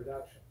goes into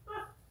production.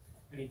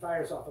 And he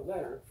fires off a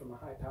letter from a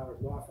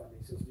high-powered law firm.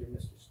 He says, dear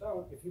Mr.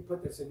 Stone, if you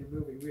put this in your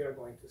movie, we are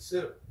going to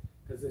sue,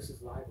 because this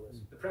is libelous.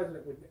 The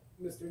president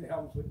Mr.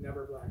 Helms would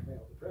never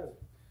blackmail the president.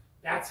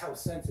 That's how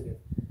sensitive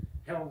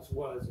Helms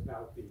was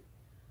about the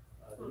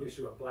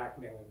issue of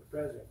blackmailing the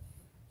president.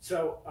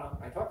 So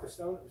I talked to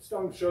Stone.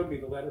 Stone showed me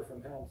the letter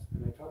from Helms,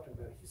 and I talked to him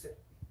about it. He said,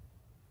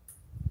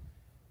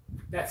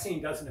 that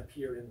scene doesn't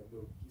appear in the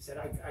movie. He said,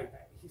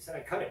 I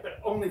cut it, but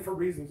only for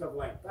reasons of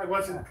length. I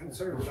wasn't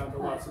concerned about the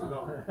loss of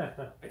development.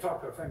 I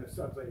talked to a friend of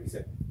Stubbs later. He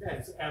said, that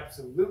is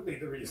absolutely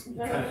the reason.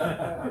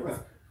 It was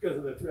because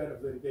of the threat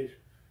of litigation.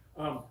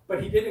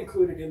 But he did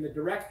include it in the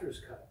director's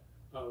cut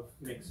of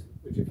Nixon,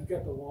 which if you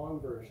get the long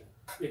version,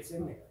 it's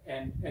in there,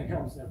 and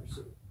Helms never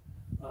sued.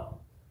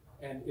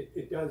 And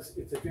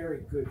it's a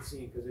very good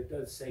scene because it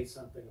does say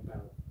something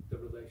about the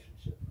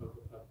relationship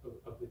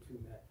of the two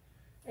men.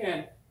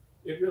 And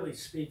it really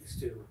speaks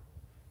to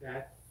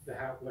that,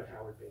 what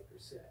Howard Baker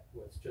said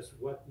was just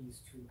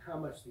how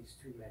much these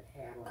two men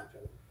had on each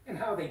other and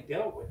how they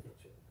dealt with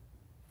each other.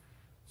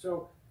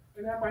 So,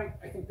 and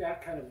I think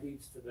that kind of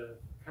leads to the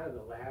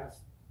last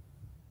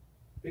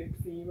big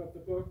theme of the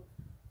book,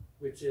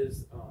 which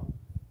is,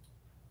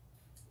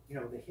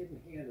 the hidden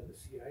hand of the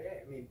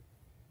CIA. I mean,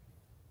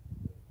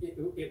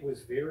 it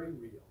was very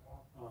real.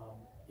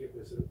 It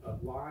was a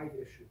live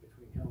issue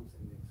between Helms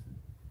and Nixon.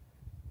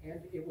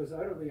 And it was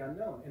utterly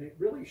unknown. And it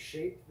really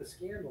shaped the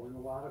scandal in a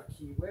lot of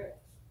key ways.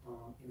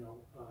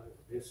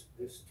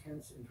 This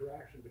tense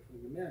interaction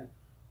between the men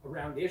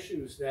around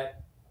issues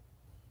that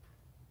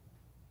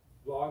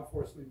law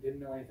enforcement didn't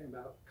know anything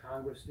about,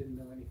 Congress didn't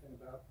know anything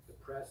about, the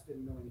press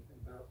didn't know anything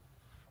about,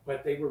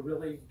 but they were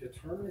really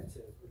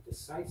determinative or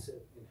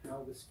decisive in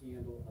how the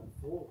scandal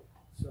unfolded.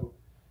 So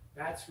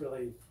that's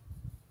really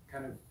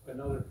kind of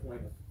another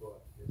point of the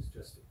book, is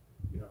just,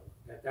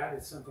 that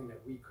is something that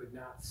we could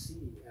not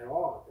see at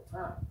all at the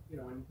time.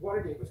 And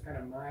Watergate was kind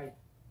of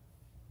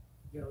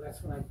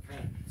that's when I kind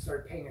of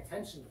started paying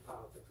attention to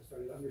politics. I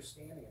started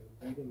understanding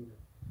and reading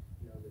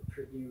the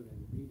Tribune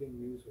and reading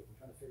Newsweek and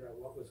trying to figure out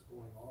what was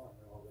going on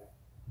and all that.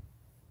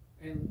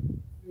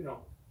 And,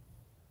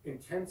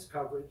 intense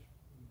coverage,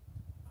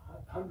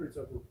 hundreds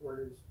of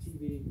reporters,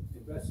 TV,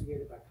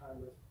 investigated by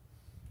Congress.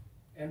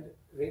 And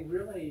they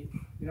really,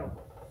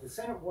 the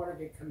Senate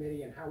Watergate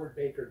Committee and Howard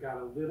Baker got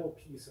a little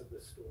piece of the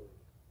story,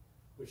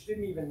 which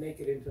didn't even make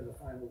it into the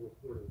final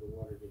report of the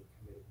Watergate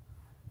Committee.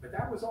 But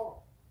that was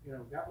all.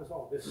 That was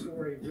all. This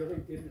story really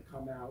didn't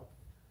come out.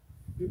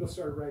 People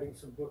started writing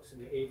some books in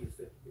the 80s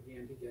that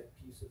began to get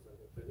pieces of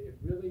it, but it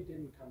really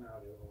didn't come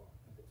out at all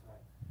at the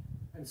time.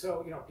 And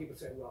so, people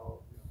say,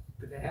 well,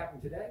 could that happen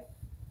today?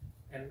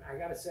 And I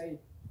got to say,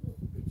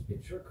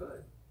 it sure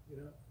could. It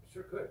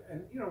sure could.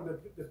 And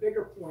the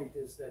bigger point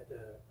is that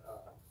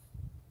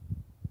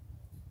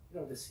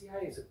the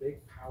CIA is a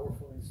big,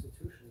 powerful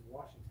institution in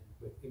Washington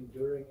with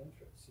enduring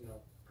interests.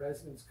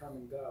 Presidents come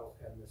and go,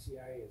 and the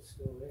CIA is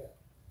still there.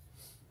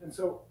 And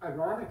so,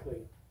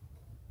 ironically,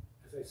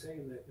 as I say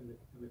in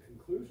the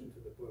conclusion to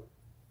the book,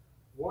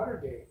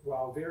 Watergate,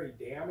 while very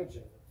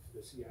damaging to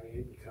the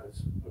CIA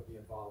because of the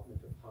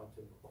involvement of Hunt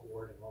and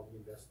McCord and all the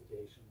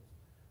investigations,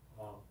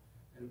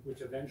 and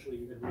which eventually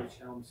even reached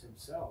Helms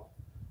himself,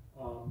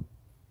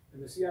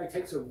 and the CIA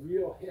takes a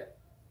real hit.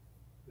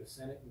 The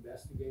Senate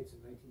investigates in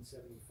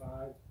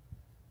 1975.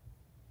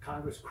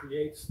 Congress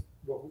creates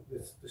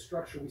the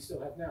structure we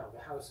still have now,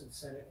 the House and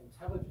Senate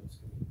Intelligence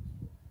Committees.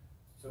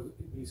 So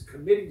these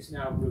committees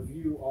now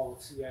review all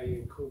of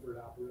CIA covert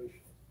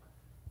operations.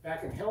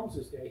 Back in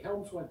Helms's day,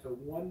 Helms went to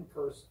one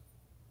person,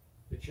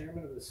 the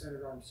chairman of the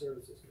Senate Armed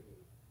Services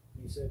Committee,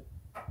 and he said,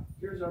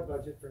 here's our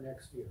budget for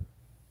next year.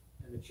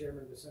 And the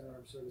chairman of the Senate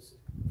Armed Services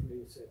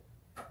Committee said,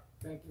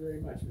 thank you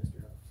very much, Mr.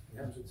 Helms. And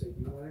Helms would say,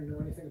 do you want to know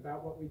anything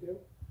about what we do?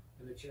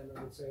 And the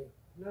chairman would say,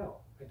 no,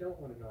 I don't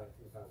want to know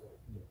anything about what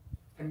we do.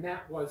 And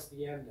that was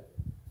the end of it.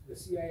 The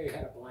CIA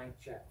had a blank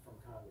check from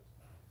Congress.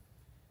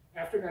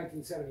 After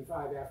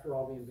 1975, after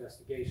all the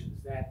investigations,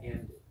 that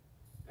ended.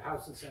 The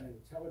House and Senate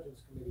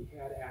Intelligence Committee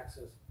had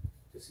access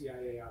to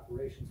CIA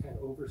operations, had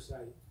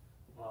oversight.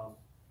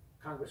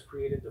 Congress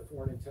created the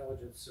Foreign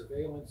Intelligence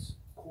Surveillance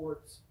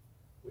Courts,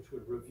 which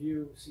would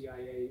review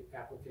CIA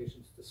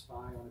applications to spy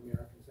on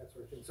Americans, that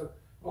sort of thing. So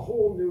a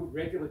whole new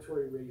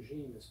regulatory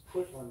regime is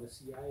put on the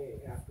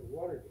CIA after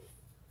Watergate.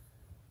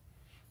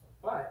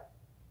 But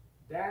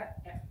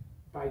that,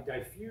 by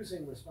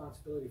diffusing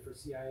responsibility for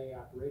CIA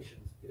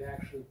operations, it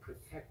actually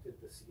protected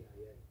the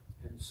CIA.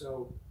 And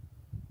so,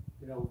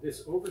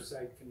 this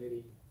oversight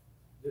committee,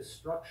 this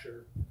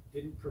structure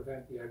didn't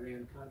prevent the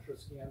Iran-Contra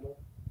scandal,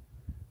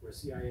 where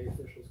CIA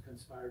officials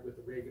conspired with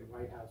the Reagan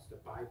White House to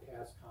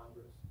bypass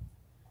Congress.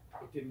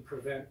 It didn't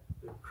prevent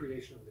the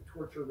creation of the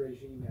torture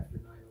regime after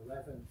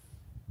 9/11.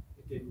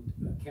 It didn't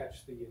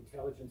catch the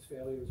intelligence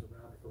failures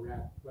around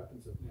Iraq,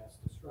 weapons of mass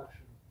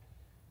destruction.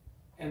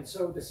 And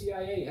so the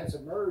CIA has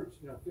emerged,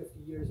 50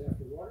 years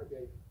after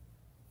Watergate,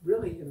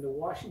 really in the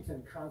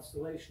Washington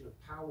constellation of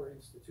power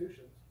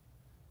institutions.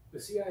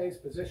 The CIA's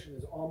position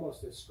is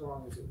almost as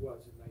strong as it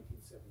was in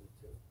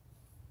 1972.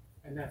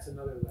 And that's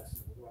another lesson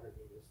of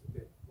Watergate, is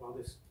that while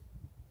this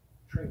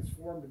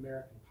transformed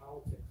American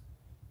politics,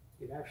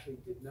 it actually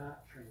did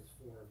not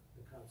transform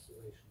the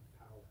constellation of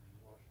power in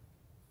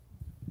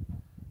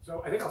Washington.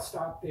 So I think I'll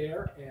stop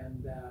there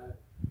and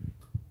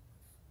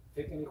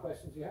take any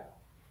questions you have.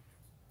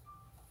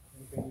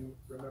 Anything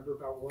you remember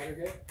about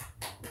Watergate?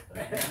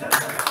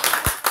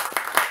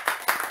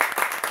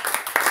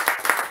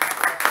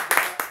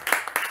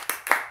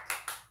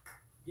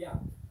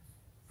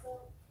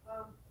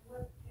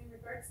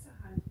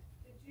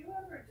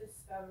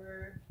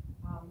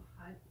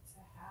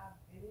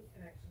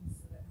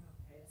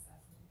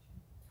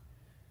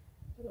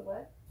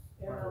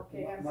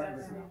 Martin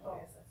was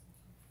assassination.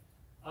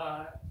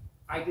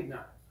 I did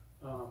not.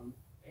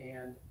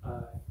 And,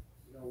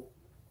 you know,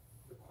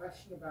 the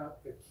question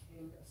about the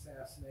King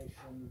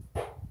assassination,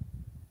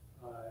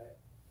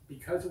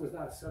 because it was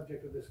not a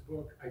subject of this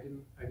book, I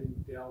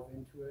didn't delve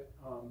into it.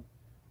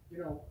 You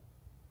know,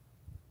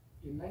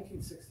 in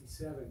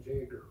 1967,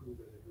 J. Edgar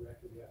Hoover, the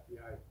director of the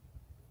FBI,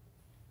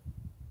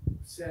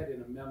 said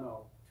in a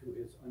memo to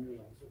his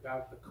underlings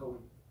about the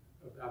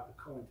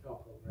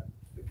COINTEL program,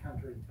 the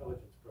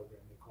counterintelligence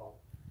program they called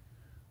it,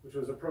 which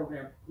was a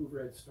program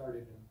Hoover had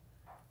started in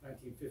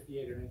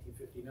 1958 or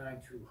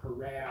 1959 to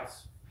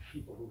harass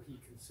people who he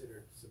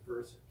considered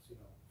subversives. You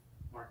know,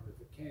 Martin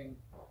Luther King,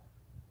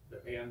 the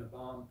Ban the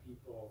Bomb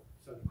people,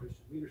 Southern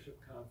Christian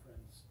Leadership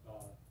Conference,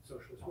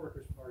 Socialist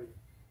Workers Party,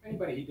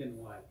 anybody he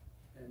didn't like.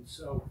 And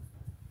so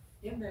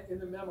in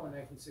the memo in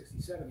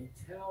 1967, he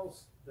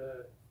tells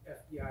the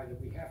FBI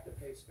that we have to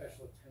pay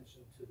special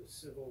attention to the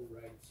civil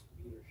rights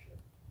leadership.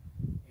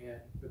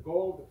 And the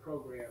goal of the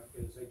program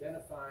is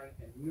identifying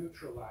and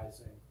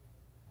neutralizing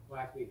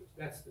black leaders.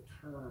 That's the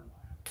term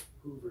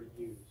Hoover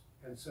used.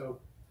 And so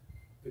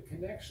the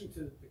connection to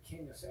the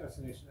King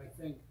assassination, I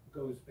think,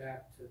 goes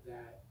back to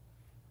that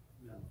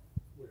memo,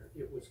 where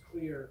it was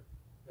clear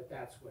that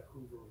that's what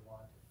Hoover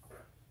wanted.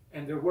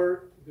 And there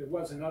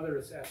was another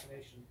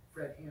assassination.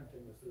 Fred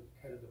Hampton was the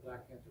head of the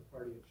Black Panther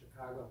Party in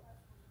Chicago,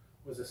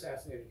 was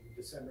assassinated in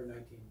December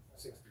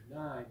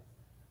 1969,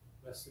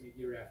 less than a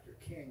year after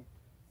King.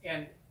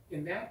 And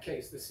in that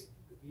case,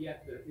 the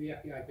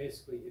FBI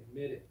basically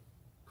admitted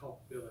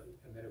culpability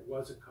and that it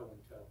was a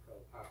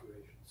COINTELPRO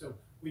operation. So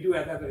we do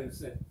have evidence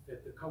that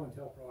the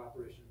COINTELPRO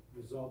operation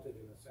resulted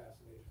in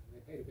assassination.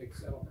 And they paid a big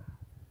settlement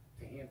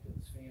to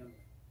Hampton's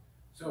family.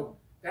 So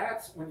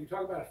that's, when you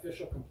talk about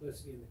official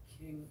complicity in the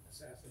King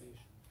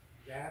assassination,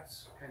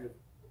 that's kind of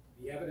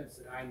the evidence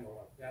that I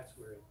know of. That's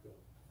where it goes.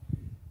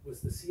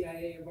 Was the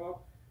CIA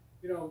involved?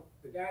 You know,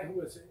 the guy who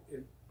was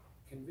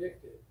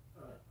convicted,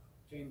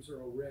 James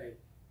Earl Ray,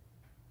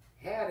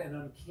 had an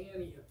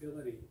uncanny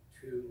ability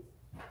to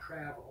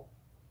travel,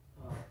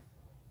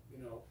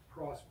 you know,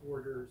 cross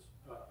borders,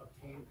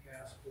 obtain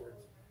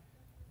passports.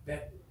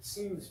 That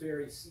seems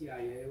very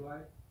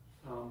CIA-like,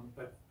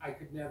 but I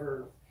could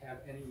never have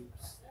any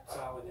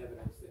solid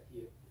evidence that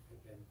he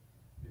had been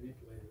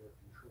manipulated or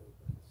controlled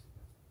by the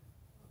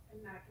CIA.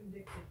 And not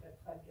convicted, but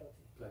pled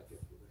guilty. Pled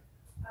guilty,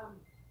 right.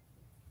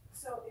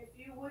 So if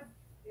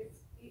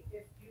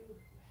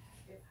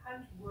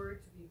Hunt were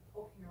to be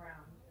poking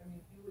around, I mean,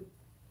 if you would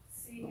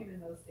see him in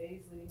those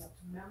days leading up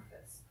to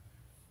Memphis,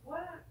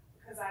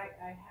 because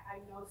I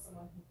know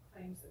someone who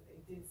claims that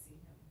they did see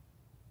him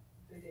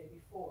the day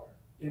before.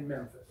 In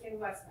Memphis. In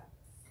West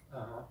Memphis.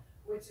 Uh-huh.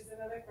 Which is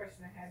another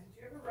question I had. Did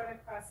you ever run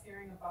across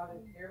hearing about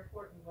an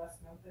airport in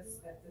West Memphis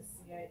that the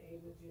CIA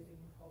was using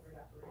in covert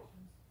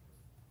operations?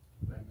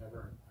 I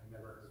never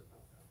heard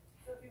about that.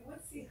 So if you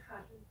would see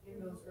Hunt in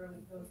those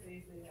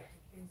days leading up to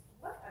King's,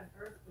 what on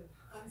earth would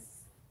Hunt?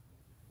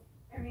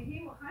 I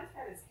mean, Hunt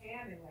had his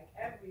hand in like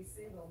every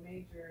single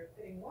major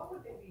thing. What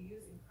would they be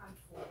using Hunt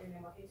for in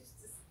MLK?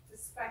 Just to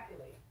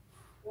speculate,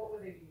 what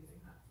would they be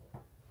using Hunt for?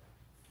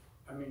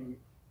 I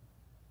mean,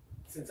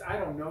 since I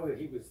don't know that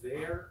he was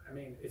there, I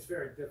mean, it's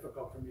very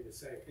difficult for me to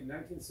say. In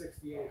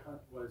 1968,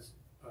 Hunt was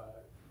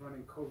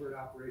running covert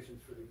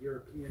operations for the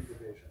European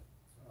division.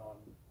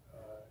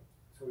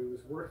 So he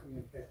was working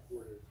in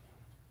headquarters.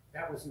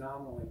 That was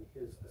nominally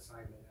his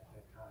assignment at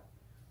that time.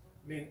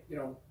 I mean, you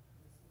know,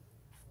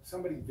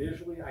 somebody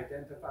visually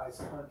identifies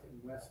Hunt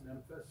in West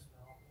Memphis.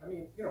 I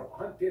mean, you know,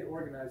 Hunt did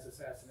organize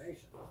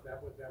assassinations.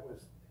 That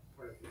was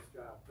part of his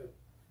job. But,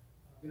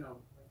 you know,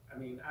 I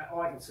mean,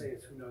 all I can say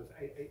is who knows.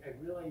 I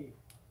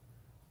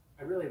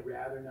really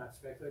rather not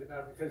speculate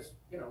about it because,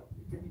 you know,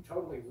 it could be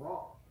totally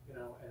wrong. You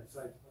know, and it's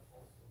like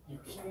you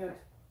can't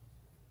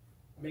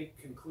make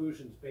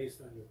conclusions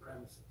based on your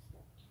premises.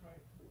 Right.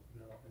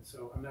 You know, and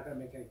so I'm not going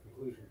to make any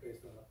conclusions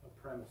based on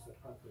a premise that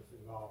Hunt was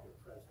involved or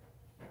present.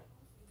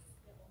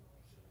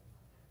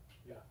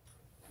 Yeah.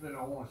 It's been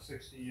almost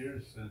 60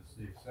 years since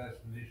the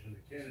assassination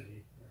of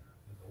Kennedy,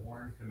 and the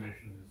Warren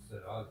Commission has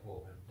said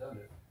Oswald had done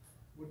it.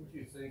 Wouldn't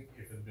you think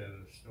if it had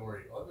been a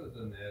story other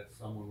than that,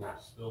 someone would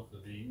have spilt the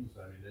beans?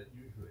 I mean, that's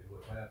usually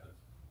what happens.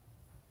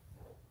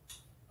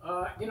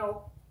 You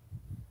know,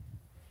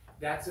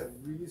 that's a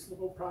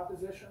reasonable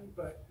proposition,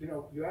 but, you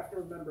know, you have to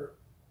remember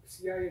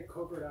CIA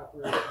covert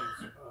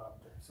operations,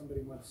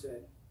 somebody once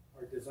said,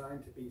 are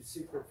designed to be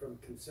secret from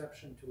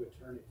conception to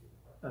eternity.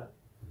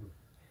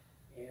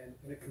 And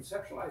in a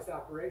conceptualized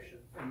operation,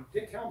 and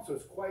Dick Helms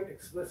was quite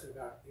explicit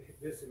about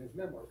this in his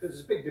memoir, because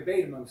there's a big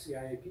debate among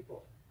CIA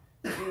people.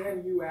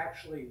 Can you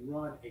actually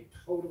run a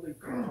totally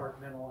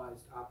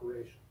compartmentalized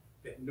operation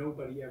that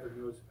nobody ever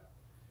knows about?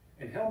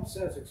 And Helms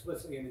says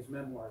explicitly in his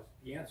memoirs,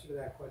 the answer to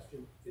that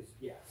question is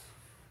yes.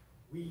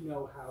 We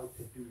know how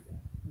to do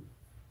that.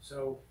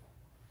 So,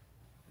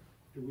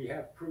 do we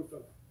have proof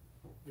of,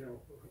 you know,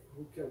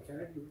 who killed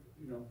Kennedy,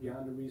 you know,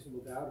 beyond a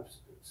reasonable doubt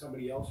if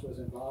somebody else was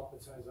involved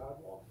besides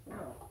Oswald?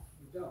 No,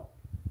 we don't.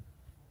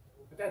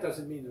 But that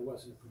doesn't mean there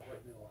wasn't a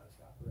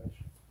compartmentalized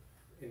operation.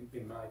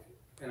 in my view.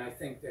 And I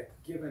think that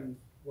given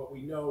what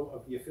we know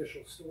of the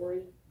official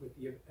story, with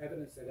the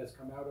evidence that has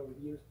come out over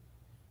the years,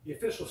 the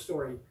official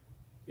story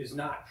is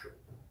not true.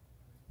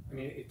 I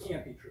mean, it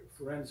can't be true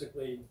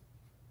forensically,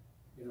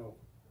 you know,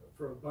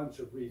 for a bunch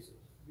of reasons,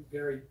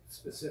 very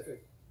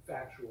specific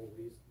factual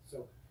reasons.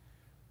 So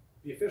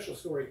the official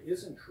story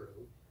isn't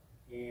true,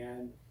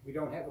 and we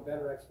don't have a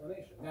better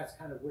explanation. And that's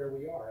kind of where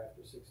we are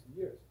after 60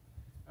 years.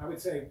 I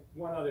would say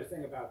one other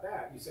thing about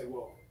that. You say,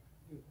 well,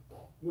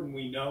 wouldn't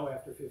we know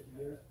after 50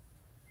 years?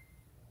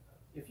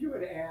 If you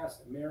had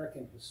asked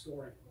American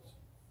historians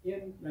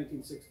in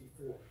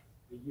 1964,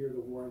 the year the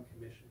Warren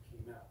Commission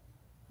came out,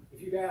 if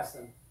you'd asked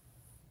them,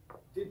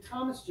 did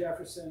Thomas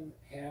Jefferson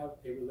have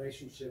a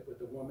relationship with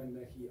the woman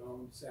that he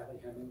owned, Sally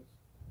Hemings?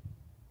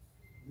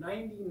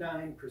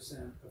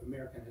 99% of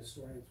American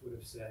historians would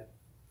have said,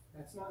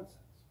 that's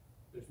nonsense.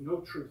 There's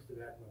no truth to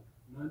that woman,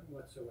 none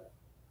whatsoever.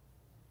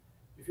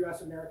 If you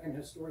ask American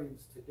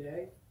historians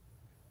today,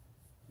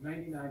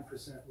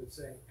 99% would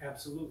say,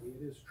 absolutely,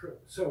 it is true.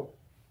 So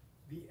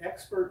the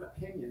expert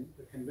opinion,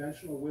 the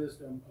conventional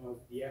wisdom of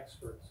the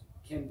experts,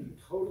 can be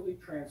totally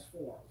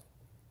transformed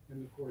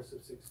in the course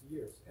of 60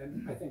 years.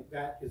 And I think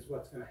that is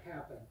what's going to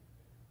happen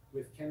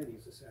with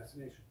Kennedy's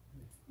assassination.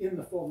 In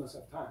the fullness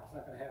of time. It's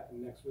not going to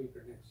happen next week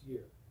or next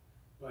year.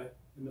 But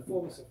in the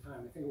fullness of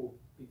time, I think it will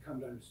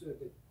become understood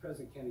that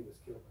President Kennedy was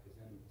killed by his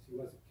enemies. He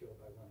wasn't killed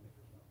by one man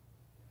alone.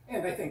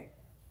 And I think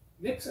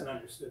Nixon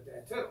understood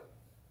that too.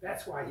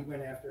 That's why he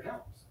went after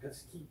Helms,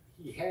 because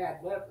he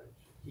had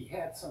leverage. He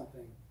had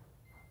something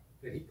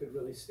that he could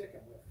really stick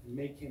him with and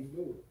make him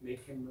move,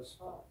 make him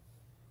respond.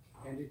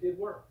 And it did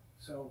work.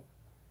 So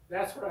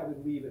that's where I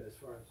would leave it as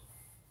far as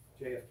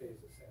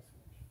JFK's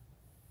assassination.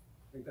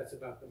 I think that's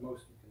about the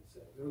most you can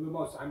say, or the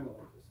most I'm willing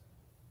to say.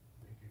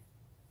 Thank you.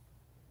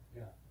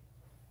 Yeah.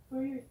 Who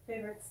are your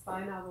favorite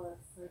spy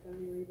novelists or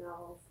W. Reed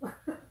novels?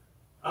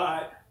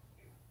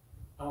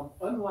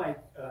 Unlike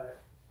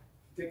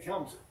Dick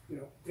Helms, you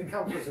know, Dick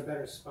Helms was a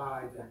better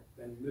spy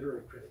than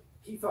literary critic.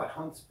 He thought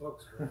Hunt's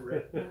books were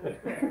great.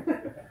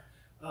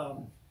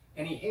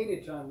 And he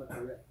hated John le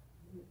Carré.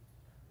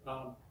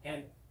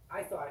 And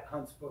I thought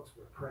Hunt's books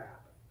were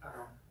crap,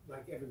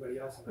 like everybody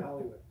else in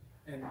Hollywood.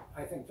 And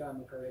I think John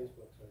le Carré's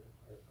books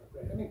are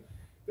great. I mean,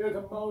 they're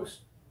the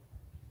most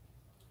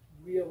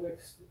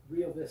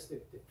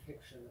realistic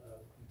depiction of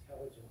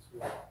intelligence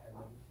work and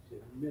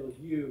the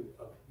milieu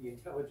of the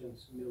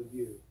intelligence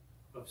milieu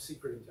of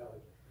secret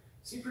intelligence.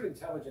 Secret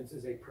intelligence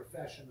is a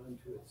profession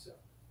unto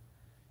itself.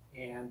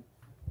 And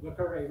le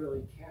Carré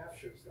really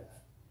captures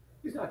that.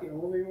 He's not the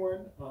only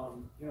one,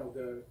 you know,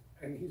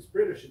 and he's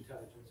British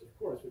intelligence, of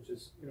course, which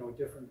is, you know, a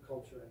different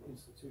culture and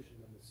institution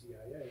than the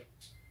CIA.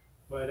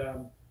 But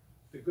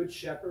The Good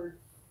Shepherd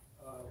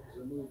was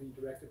a movie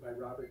directed by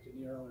Robert De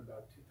Niro in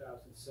about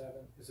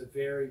 2007. It's a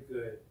very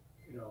good,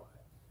 you know,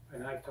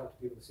 and I've talked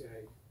to people at the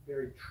CIA,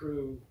 very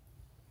true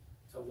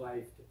to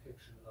life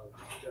depiction of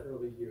the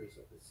early years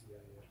of the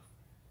CIA.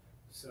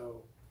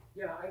 So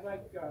yeah, I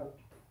like John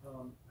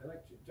le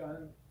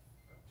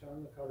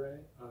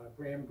Carré,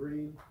 Graham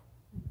Greene.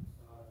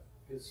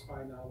 His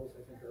spy novels,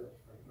 I think, are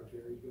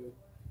very good.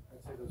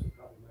 I'd say those are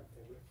probably my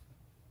favorites.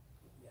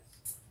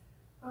 Yes.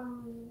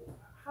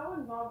 How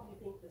involved do you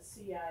think the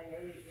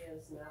CIA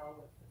is now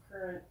with the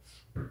current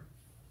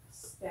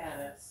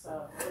status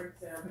of, for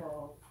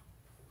example,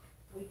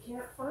 we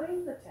can't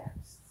find the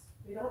texts.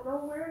 We don't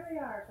know where they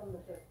are from the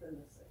 5th and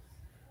the 6th.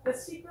 The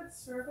Secret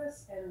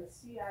Service and the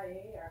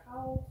CIA are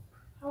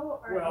how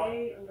are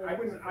they? I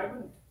wouldn't. I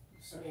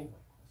mean,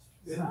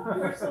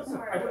 we're so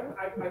sorry.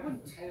 I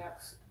wouldn't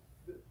tax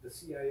the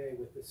CIA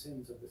with the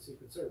sins of the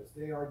Secret Service.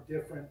 They are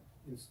different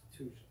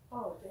institutions.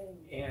 Oh, dang.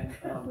 And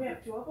we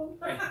have two of them.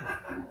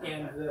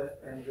 and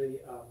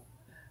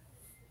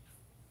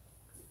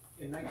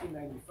in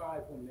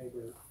 1995, when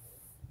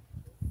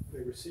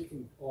they were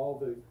seeking all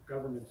the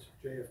government's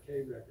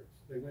JFK records,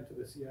 they went to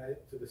the CIA,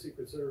 to the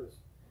Secret Service,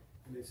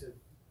 and they said,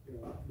 you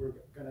know,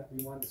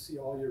 we want to see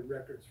all your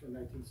records from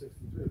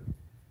 1963.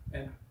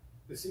 And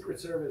the Secret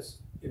Service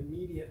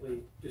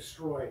immediately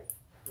destroyed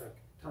like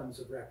tons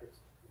of records,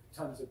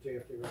 tons of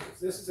JFK records.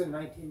 This is in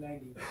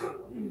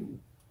 1992.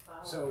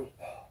 So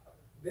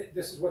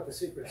this is what the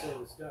Secret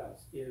Service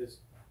does,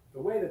 is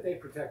the way that they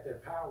protect their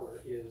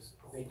power is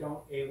they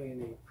don't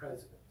alienate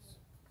presidents,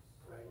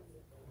 right?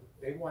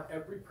 They want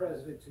every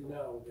president to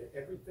know that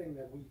everything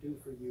that we do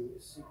for you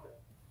is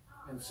secret.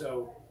 And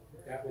so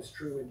that was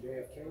true in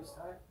JFK's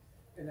time,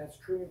 and that's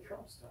true in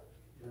Trump's time,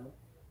 you know?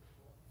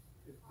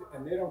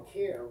 And they don't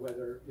care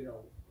whether, you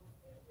know,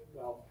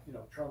 well, you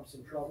know, Trump's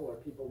in trouble or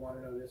people want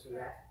to know this or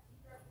that.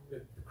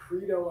 The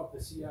credo of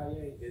the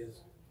CIA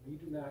is we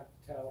do not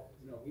tell,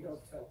 you know, we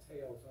don't tell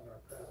tales on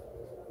our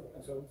presidents.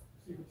 And so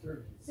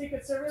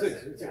Secret Service.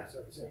 Secret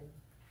Service,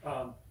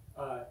 yeah.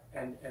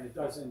 And it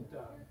doesn't,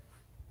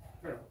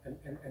 you know,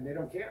 and they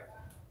don't care.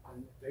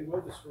 And they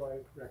will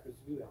destroy records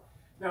to do that.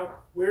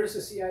 Now, where does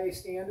the CIA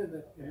stand in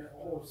the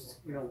whole,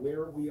 you know,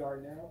 where we are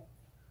now?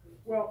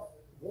 Well,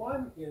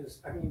 one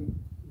is, I mean,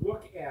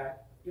 look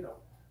at, you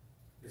know,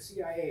 the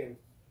CIA and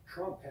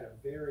Trump had a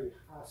very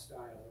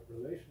hostile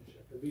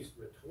relationship, at least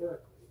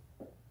rhetorically.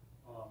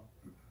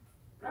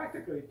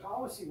 Practically,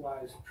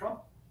 policy-wise,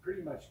 Trump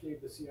pretty much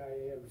gave the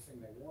CIA everything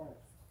they wanted.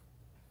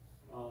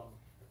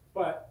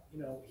 But,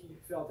 you know, he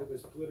felt it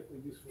was politically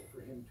useful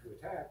for him to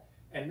attack,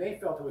 and they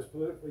felt it was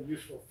politically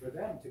useful for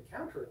them to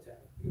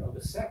counterattack. You know,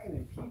 the second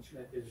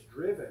impeachment is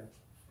driven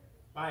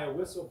by a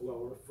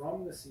whistleblower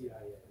from the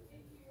CIA.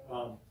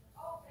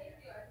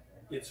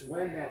 It's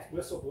when that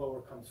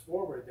whistleblower comes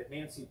forward that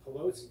Nancy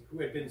Pelosi, who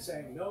had been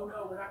saying, no,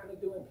 we're not going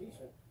to do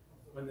impeachment,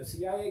 when the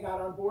CIA got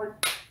on board,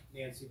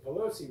 Nancy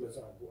Pelosi was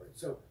on board.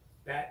 So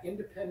that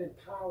independent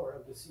power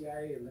of the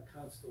CIA in the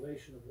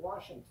constellation of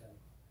Washington,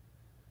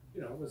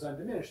 you know, was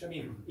undiminished. I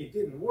mean, it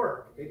didn't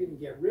work. They didn't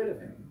get rid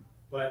of him,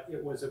 but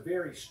it was a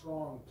very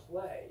strong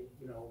play,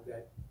 you know,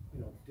 that,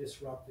 you know,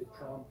 disrupted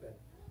Trump and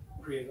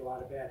created a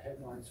lot of bad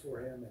headlines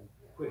for him and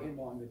put him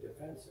on the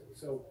defensive.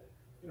 So,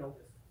 you know,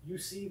 you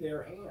see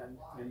their hand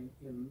in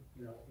you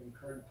know, in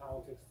current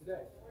politics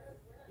today.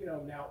 You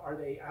know, now, are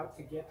they out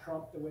to get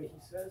Trump the way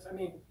he says? I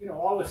mean, you know,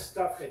 all the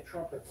stuff that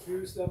Trump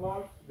accused them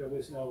of, there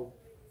was no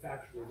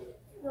factual.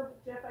 No,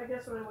 Jeff, I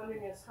guess what I'm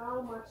wondering is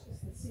how much is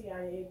the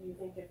CIA, do you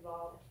think,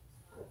 involved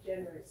with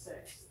January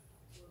 6th?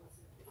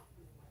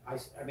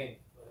 I mean,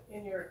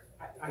 In your,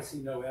 I see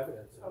no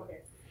evidence of it.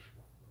 okay,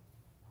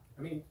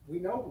 I mean, we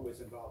know who was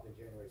involved in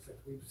January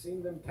 6th. We've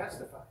seen them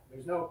testify.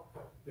 There's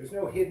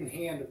no hidden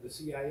hand of the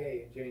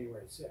CIA in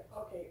January 6th.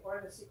 okay,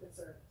 or the Secret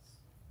Service.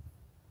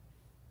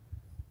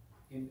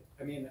 In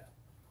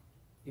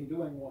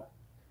doing what?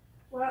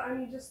 Well, I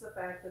mean, just the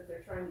fact that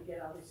they're trying to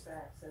get all these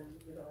facts and,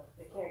 you know,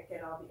 they can't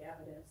get all the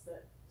evidence,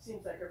 that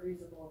seems like a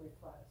reasonable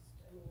request.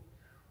 I mean,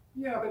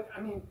 Yeah, but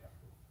I mean,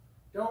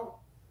 don't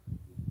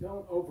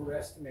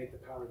overestimate the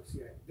power of the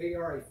CIA. They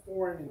are a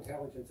foreign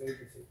intelligence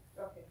agency.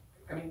 okay,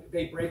 I mean,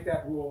 they break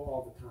that rule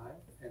all the time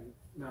and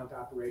mount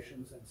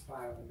operations and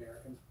spy on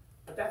Americans,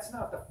 but that's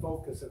not the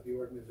focus of the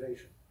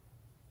organization.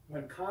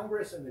 When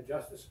Congress and the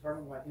Justice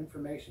Department want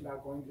information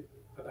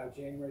about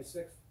January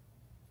 6th,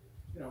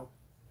 you know,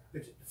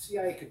 the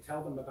CIA could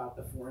tell them about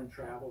the foreign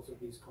travels of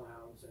these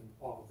clowns and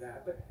all of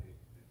that, but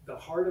the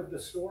heart of the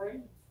story,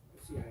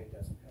 the CIA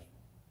doesn't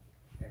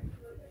have. And,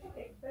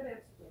 okay, that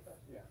answers my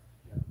question. yeah.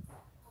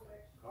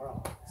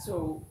 Carl.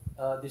 So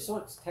there's so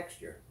much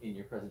texture in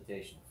your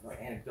presentation,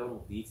 like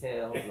anecdotal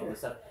details, all this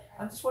stuff.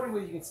 I'm just wondering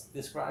whether you can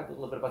describe a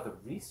little bit about the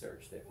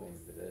research that went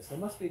into this. There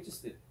must be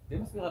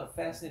a lot of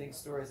fascinating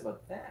stories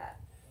about that.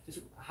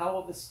 Just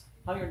how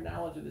your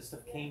knowledge of this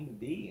stuff came to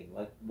be, and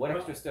like what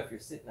extra stuff you're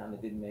sitting on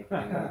that didn't make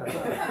any.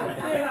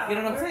 You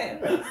know what I'm saying?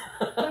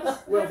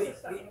 Well,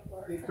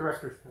 The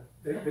director's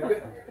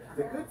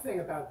the good thing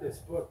about this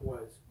book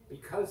was,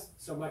 because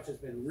so much has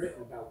been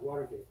written about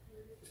Watergate,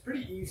 it's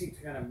pretty easy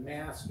to kind of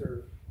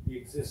master the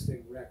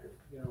existing record.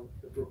 You know,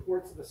 the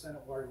reports of the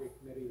Senate Watergate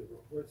Committee, the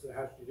reports of the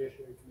House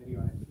Judiciary Committee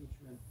on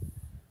impeachment,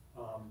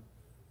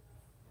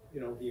 you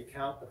know,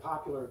 the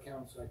popular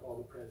accounts like All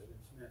the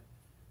President's Men.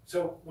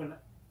 So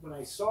when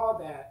I saw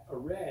that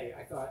array,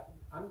 I thought,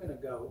 I'm going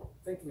to go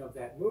thinking of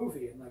that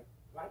movie and like,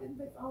 why didn't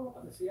they follow up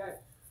on the CIA?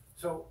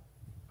 So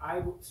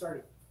I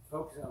started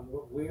focusing on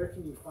where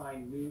can you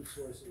find new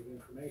sources of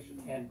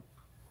information, and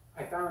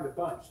I found a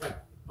bunch. Like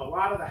a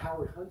lot of the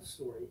Howard Hunt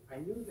story, I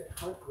knew that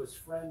Hunt was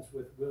friends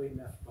with William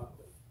F.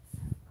 Buckley,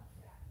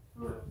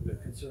 the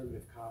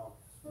conservative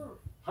columnist.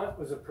 Hunt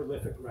was a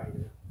prolific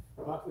writer.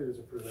 Buckley was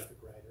a prolific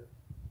writer.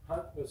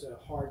 Hunt was a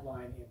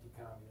hardline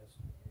anti-communist.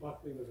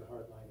 Buckley was a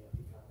hardline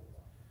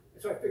anti-communist.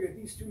 And so I figured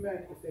these two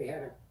men, if they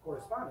had a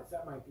correspondence,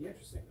 that might be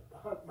interesting.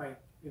 Hunt might,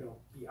 you know,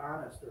 be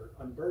honest or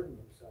unburden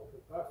himself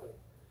with Buckley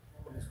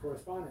in his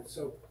correspondence.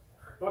 So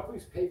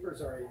Buckley's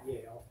papers are at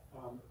Yale,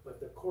 but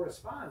the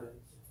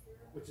correspondence,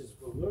 which is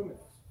voluminous,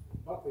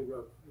 Buckley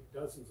wrote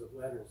dozens of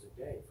letters a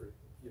day for,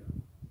 you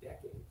know,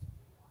 decades.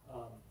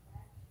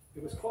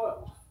 It was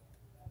closed.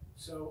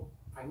 So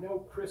I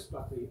know Chris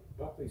Buckley,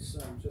 Buckley's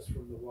son, just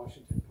from the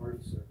Washington Party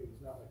circuit.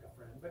 He's not like a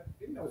friend, but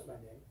he knows my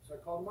name. So I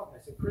called him up and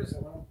I said, Chris,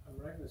 I'm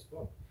writing this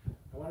book.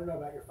 I want to know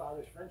about your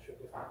father's friendship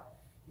with him.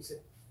 He said,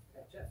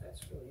 hey, Jeff, that's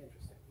really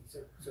interesting. He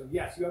said, so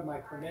yes, you have my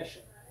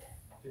permission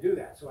to do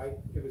that. So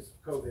it was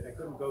COVID. I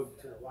couldn't go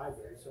to the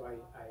library. So I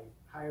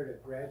hired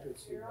a graduate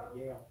student at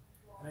Yale.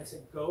 And I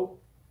said, go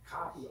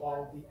copy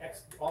all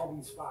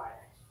these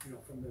files, you know,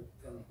 from the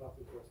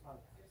Buckley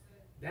correspondence.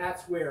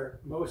 That's where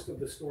most of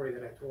the story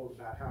that I told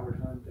about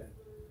Howard Hunt and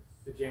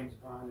the James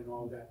Bond and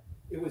all that,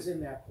 it was in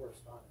that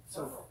correspondence.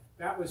 So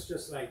that was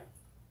just like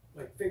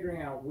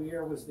figuring out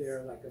where was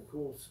there like a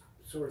cool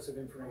source of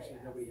information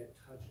that nobody had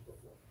touched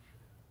before.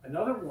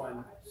 Another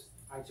one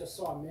I just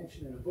saw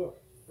mentioned in a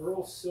book.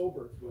 Earl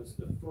Silbert was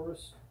the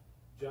first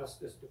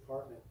Justice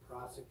Department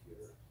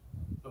prosecutor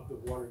of the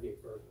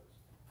Watergate burglars.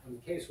 When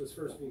the case was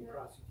first being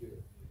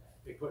prosecuted,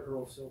 they put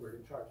Earl Silbert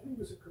in charge. And he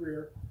was a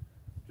career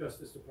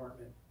Justice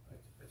Department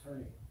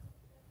attorney.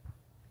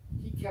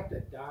 He kept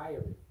a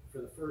diary for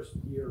the first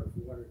year of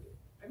Watergate.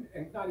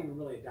 And not even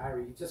really a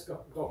diary, he'd just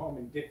go home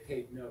and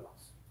dictate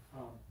notes.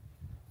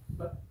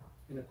 But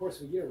in the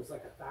course of a year, it was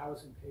like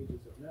 1,000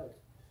 pages of notes.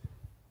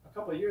 A a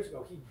couple of years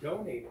ago, he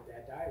donated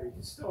that diary.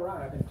 He's still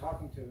around. I've been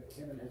talking to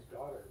him and his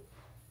daughter.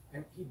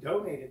 And he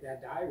donated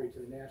that diary to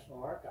the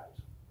National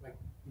Archives. Like,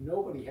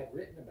 nobody had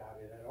written about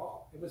it at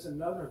all. It was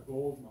another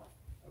gold mine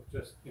of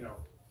just, you know,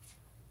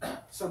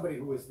 somebody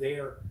who was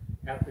there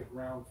at the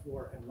ground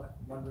floor and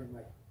wondering,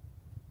 like,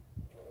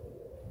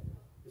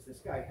 is this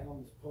guy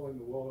Helms pulling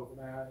the wool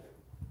over my eyes?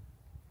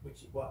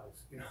 Which he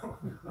was, you know.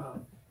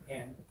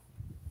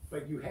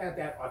 But you had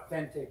that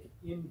authentic,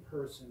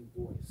 in-person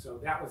voice. So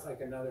that was like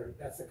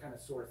that's the kind of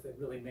source that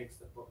really makes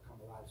the book come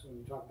alive. So when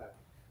you talk about,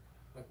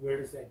 like, where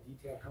does that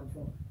detail come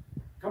from?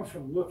 It comes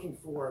from looking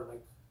for,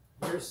 like,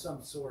 there's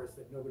some source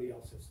that nobody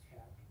else has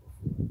tapped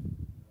before.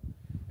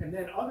 And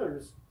then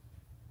others,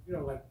 you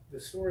know, like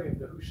the story of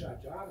the Who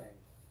Shot Jobing,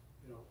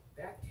 you know,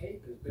 that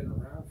tape has been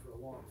around for a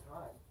long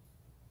time.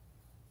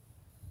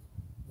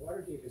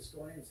 Watergate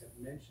historians have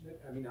mentioned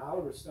it. I mean,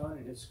 Oliver Stone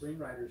and his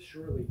screenwriters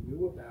surely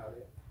knew about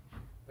it,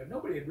 but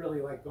nobody had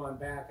really, like, gone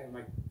back and,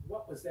 like,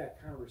 what was that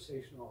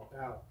conversation all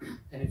about?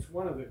 And it's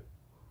really,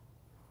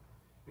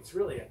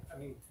 I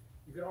mean,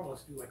 you could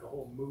almost do like a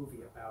whole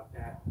movie about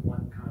that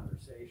one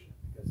conversation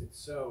because it's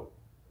so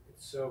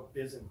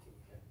Byzantine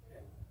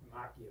and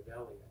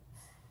Machiavellian,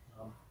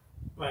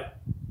 but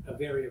a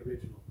very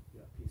original, you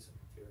know, piece of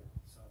material.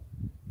 So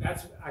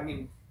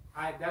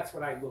that's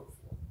what I look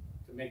for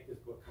to make this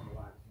book come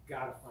alive. You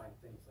got to find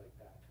things like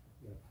that,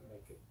 you know, to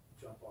make it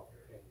jump off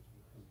the page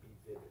and be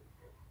vivid.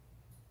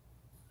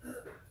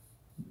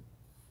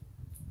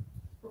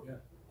 Yeah.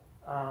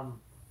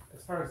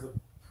 As far as the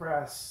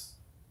press,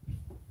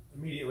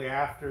 immediately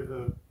after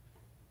the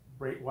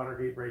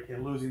Watergate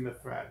break-in, losing the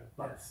thread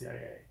about the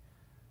CIA.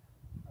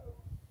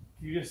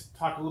 Can you just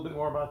talk a little bit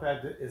more about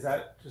that? Was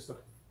that just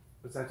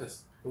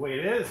the way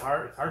it is? It's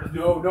hard to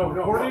do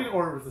reporting,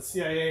 or was the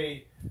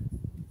CIA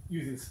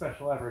using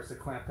special efforts to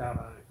clamp down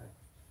on anything?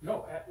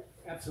 No,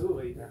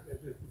 absolutely. Yeah.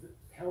 The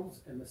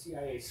Helms and the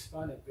CIA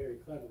spun it very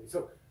cleverly.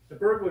 So the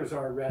burglars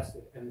are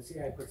arrested, and the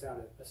CIA puts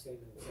out a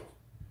statement that says,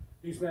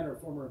 these men are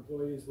former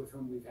employees with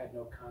whom we've had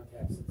no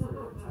contact since their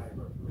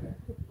retirement. Okay?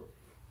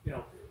 You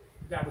know,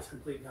 that was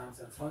complete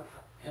nonsense.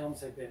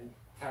 Helms had been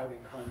touting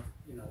Hunt,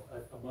 you know,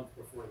 a month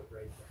before the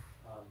break-in.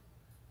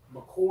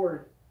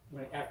 McCord,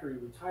 after he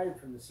retired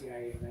from the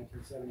CIA in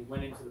 1970,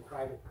 went into the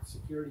private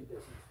security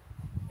business,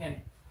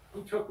 and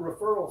he took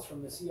referrals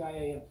from the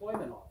CIA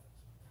employment office.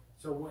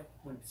 So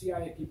when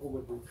CIA people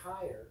would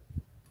retire,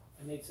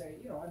 and they'd say,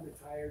 you know, I'm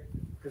retired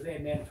because they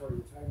had mandatory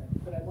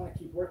retirement, but I want to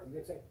keep working.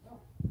 They'd say, no,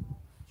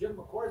 Jim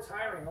McCord's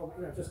hiring. Oh,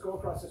 you know, just go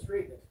across the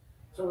street.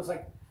 So it was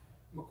like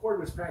McCord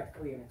was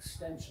practically an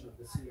extension of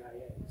the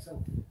CIA.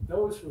 So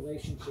those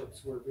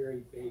relationships were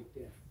very baked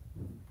in.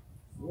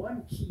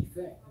 One key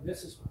thing, and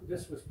this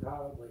was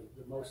probably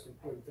the most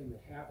important thing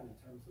that happened in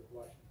terms of the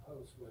Washington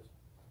Post, was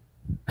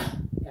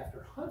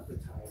after Hunt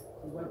retired,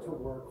 he went to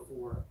work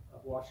for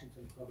a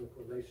Washington public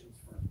relations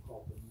firm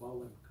called the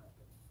Mullen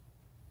Company.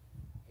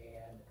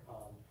 And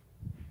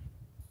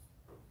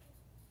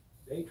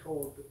they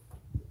told,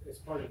 as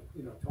part of,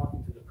 you know,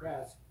 talking to the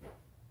press,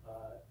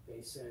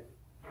 they said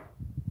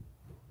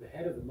the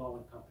head of the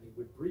Mullen Company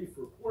would brief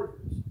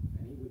reporters,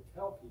 and he would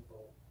tell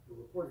people, the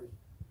reporters,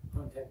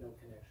 Hunt had no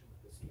connection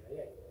with the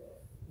CIA,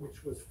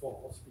 which was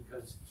false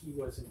because he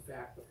was in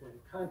fact the point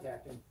of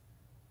contact. And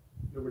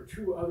there were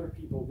two other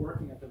people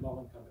working at the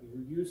Mullen Company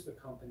who used the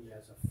company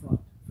as a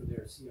front for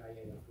their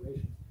CIA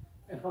operations,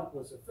 and Hunt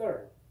was a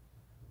third.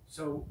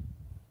 So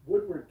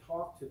Woodward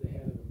talked to the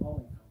head of the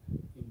Mullen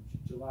Company in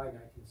July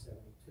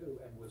 1972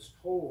 and was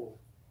told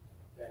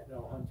that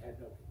Mullen had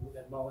no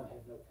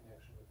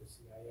connection with the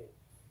CIA.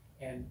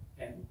 And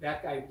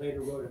that guy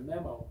later wrote a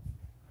memo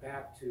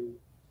back to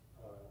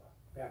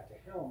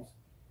Helms,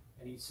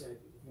 and he said,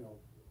 you know,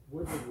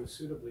 Woodward was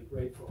suitably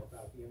grateful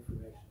about the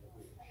information that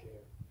we had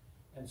shared.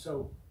 And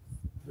so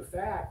the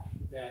fact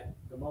that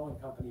the Mullen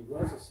Company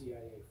was a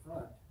CIA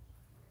front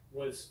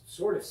was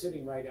sort of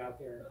sitting right out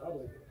there in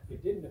public.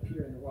 It didn't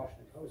appear in the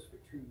Washington Post for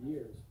 2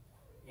 years,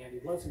 and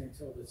it wasn't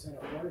until the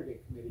Senate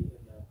Watergate Committee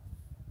in the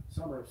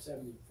summer of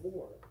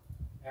 '74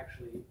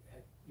 actually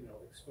had, you know,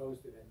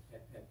 exposed it and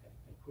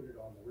put it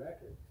on the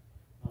record.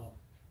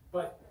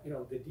 But you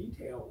know, the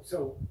detail.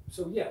 So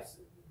yes,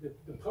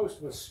 the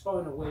Post was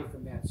spun away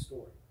from that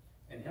story,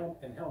 and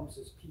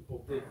Helms's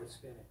people did the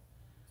spinning.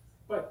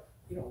 But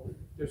you know,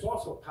 there's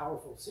also a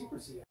powerful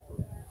secrecy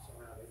apparatus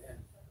around it, and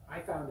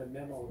I found a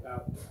memo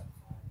about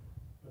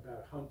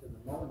Hunt and the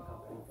Mullen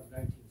Company from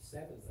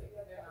 1970,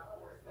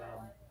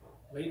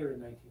 later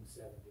in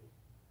 1970,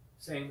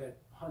 saying that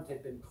Hunt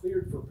had been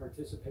cleared for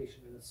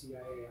participation in a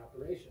CIA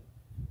operation,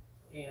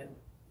 and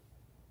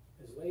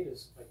as late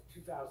as like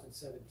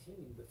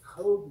 2017, the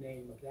code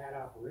name of that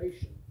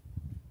operation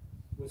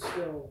was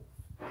still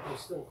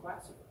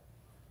classified.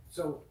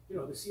 So, you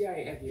know, the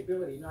CIA had the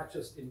ability, not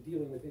just in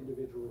dealing with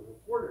individual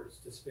reporters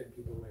to spin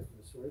people away from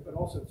the story, but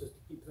also just to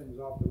keep things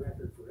off the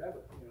record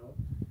forever, you know.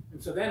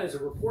 And so then as a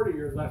reporter,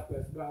 you're left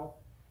with, well,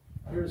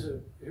 here's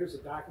a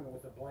document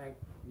with a blank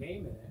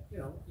name in it. You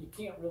know, you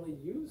can't really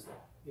use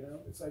that, you know.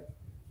 It's like,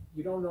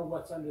 you don't know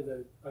what's under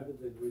the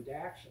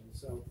redaction.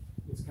 So,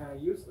 it's kind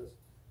of useless.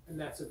 And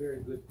that's a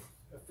very good,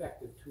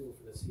 effective tool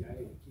for the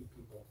CIA to keep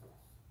people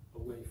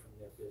away from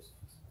their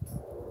business.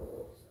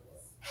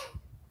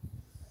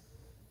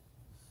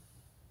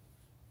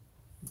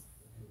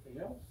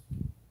 Anything else?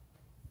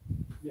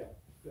 Yeah.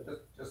 Good.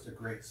 Just a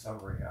great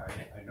summary.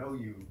 I know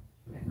you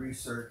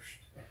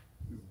researched,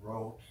 you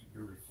wrote,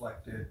 you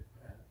reflected.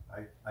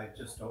 I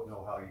just don't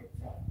know how you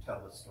tell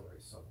the story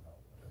so well.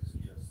 It's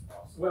just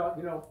awesome. Well,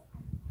 you know,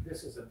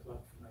 this is a plug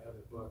for my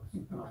other books.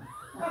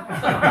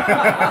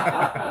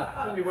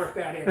 Let me work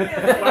that in.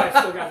 Well, I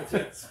still got a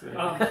chance.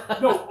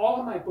 No, all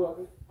of my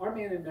books, Our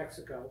Man in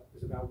Mexico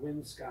is about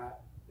Win Scott,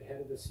 the head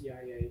of the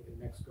CIA in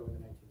Mexico in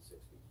the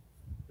 1960s.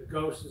 The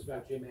Ghost is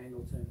about Jim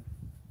Angleton,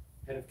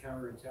 head of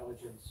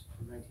counterintelligence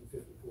from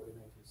 1954 to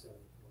 1974.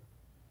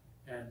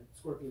 And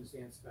Scorpion's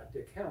Dance is about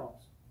Dick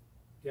Helms,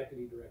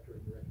 deputy director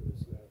and director of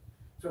the CIA.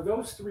 So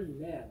those three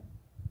men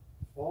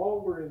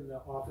all were in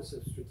the Office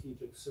of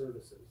Strategic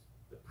Services,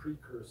 the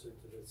precursor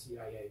to the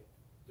CIA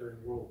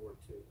during World War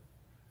II.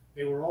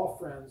 They were all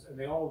friends, and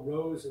they all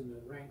rose in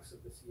the ranks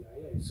of the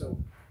CIA.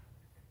 So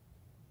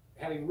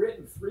having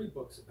written 3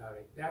 books about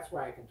it, that's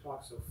why I can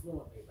talk so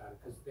fluently about it,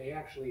 because they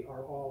actually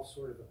are all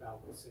sort of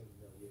about the same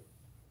milieu.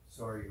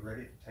 So are you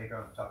ready to take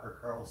on Tucker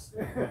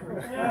Carlson?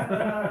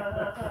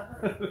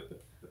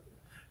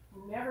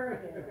 Never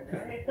again,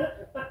 right?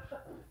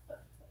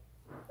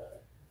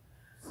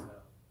 So,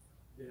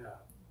 yeah.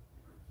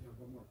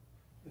 One more.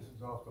 This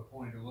is off the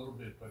point a little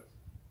bit, but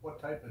what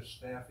type of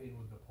staffing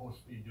would the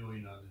Post be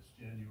doing on this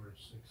January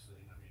 6th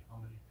thing? I mean, how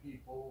many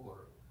people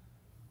or?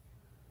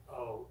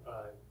 Oh,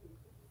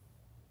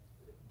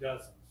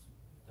 dozens.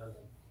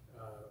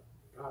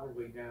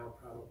 Probably now,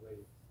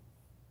 probably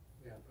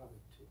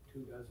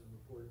two dozen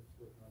reporters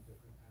working on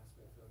different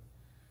aspects of it.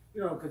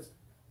 You know, because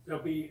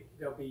there'll be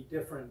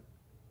different.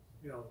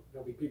 You know,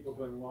 there'll be people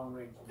doing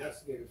long-range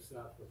investigative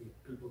stuff. There'll be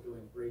people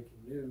doing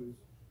breaking news.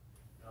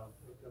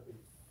 There'll be,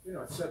 you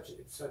know, it's such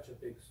a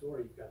big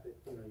story. You've got the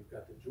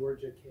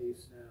Georgia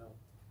case now.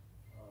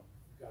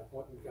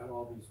 You've got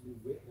all these new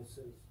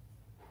witnesses.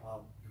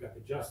 You've got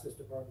the Justice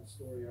Department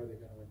story. Are they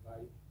going to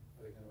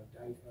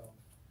indict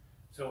Helms?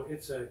 So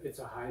it's a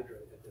hydra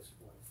at this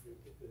point.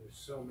 There's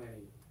so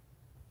many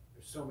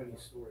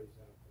stories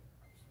out there.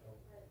 So,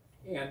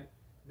 and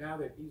now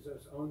that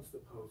Bezos owns the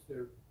Post,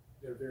 they're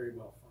very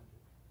well funded,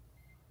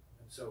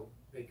 and so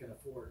they can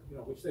afford, you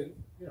know, which they,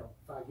 you know,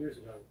 5 years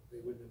ago they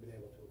wouldn't have been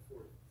able to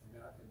afford it, and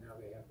now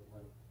they have the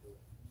money to do it.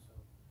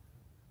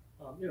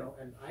 So, you know,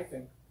 and I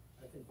think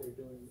they're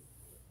doing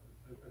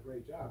a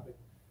great job, but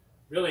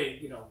really,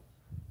 you know,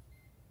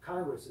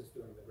 Congress is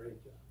doing a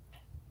great job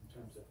in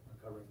terms of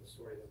uncovering the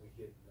story that we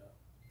didn't know.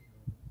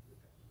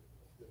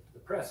 The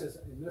press is,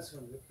 in this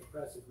one, the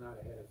press is not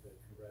ahead of the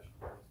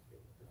congressional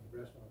investigators. The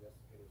congressional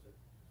investigators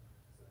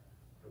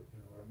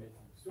are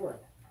making the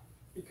story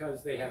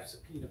because they have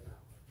subpoena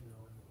power, you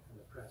know, and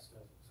the press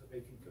doesn't, so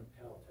they can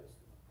compel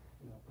testimony.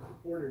 You know,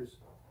 reporters,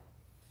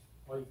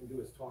 all you can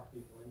do is talk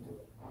people into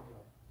it. And,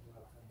 you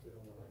know, a lot of times they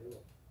don't want to do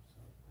it.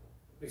 So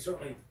they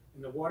certainly,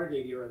 in the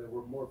Watergate era, there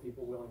were more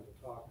people willing to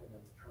talk than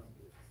in the Trump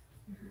era.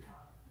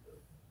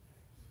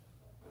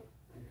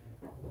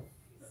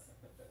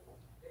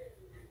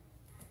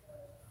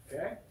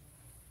 Okay?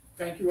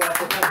 Thank you all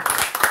for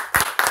coming.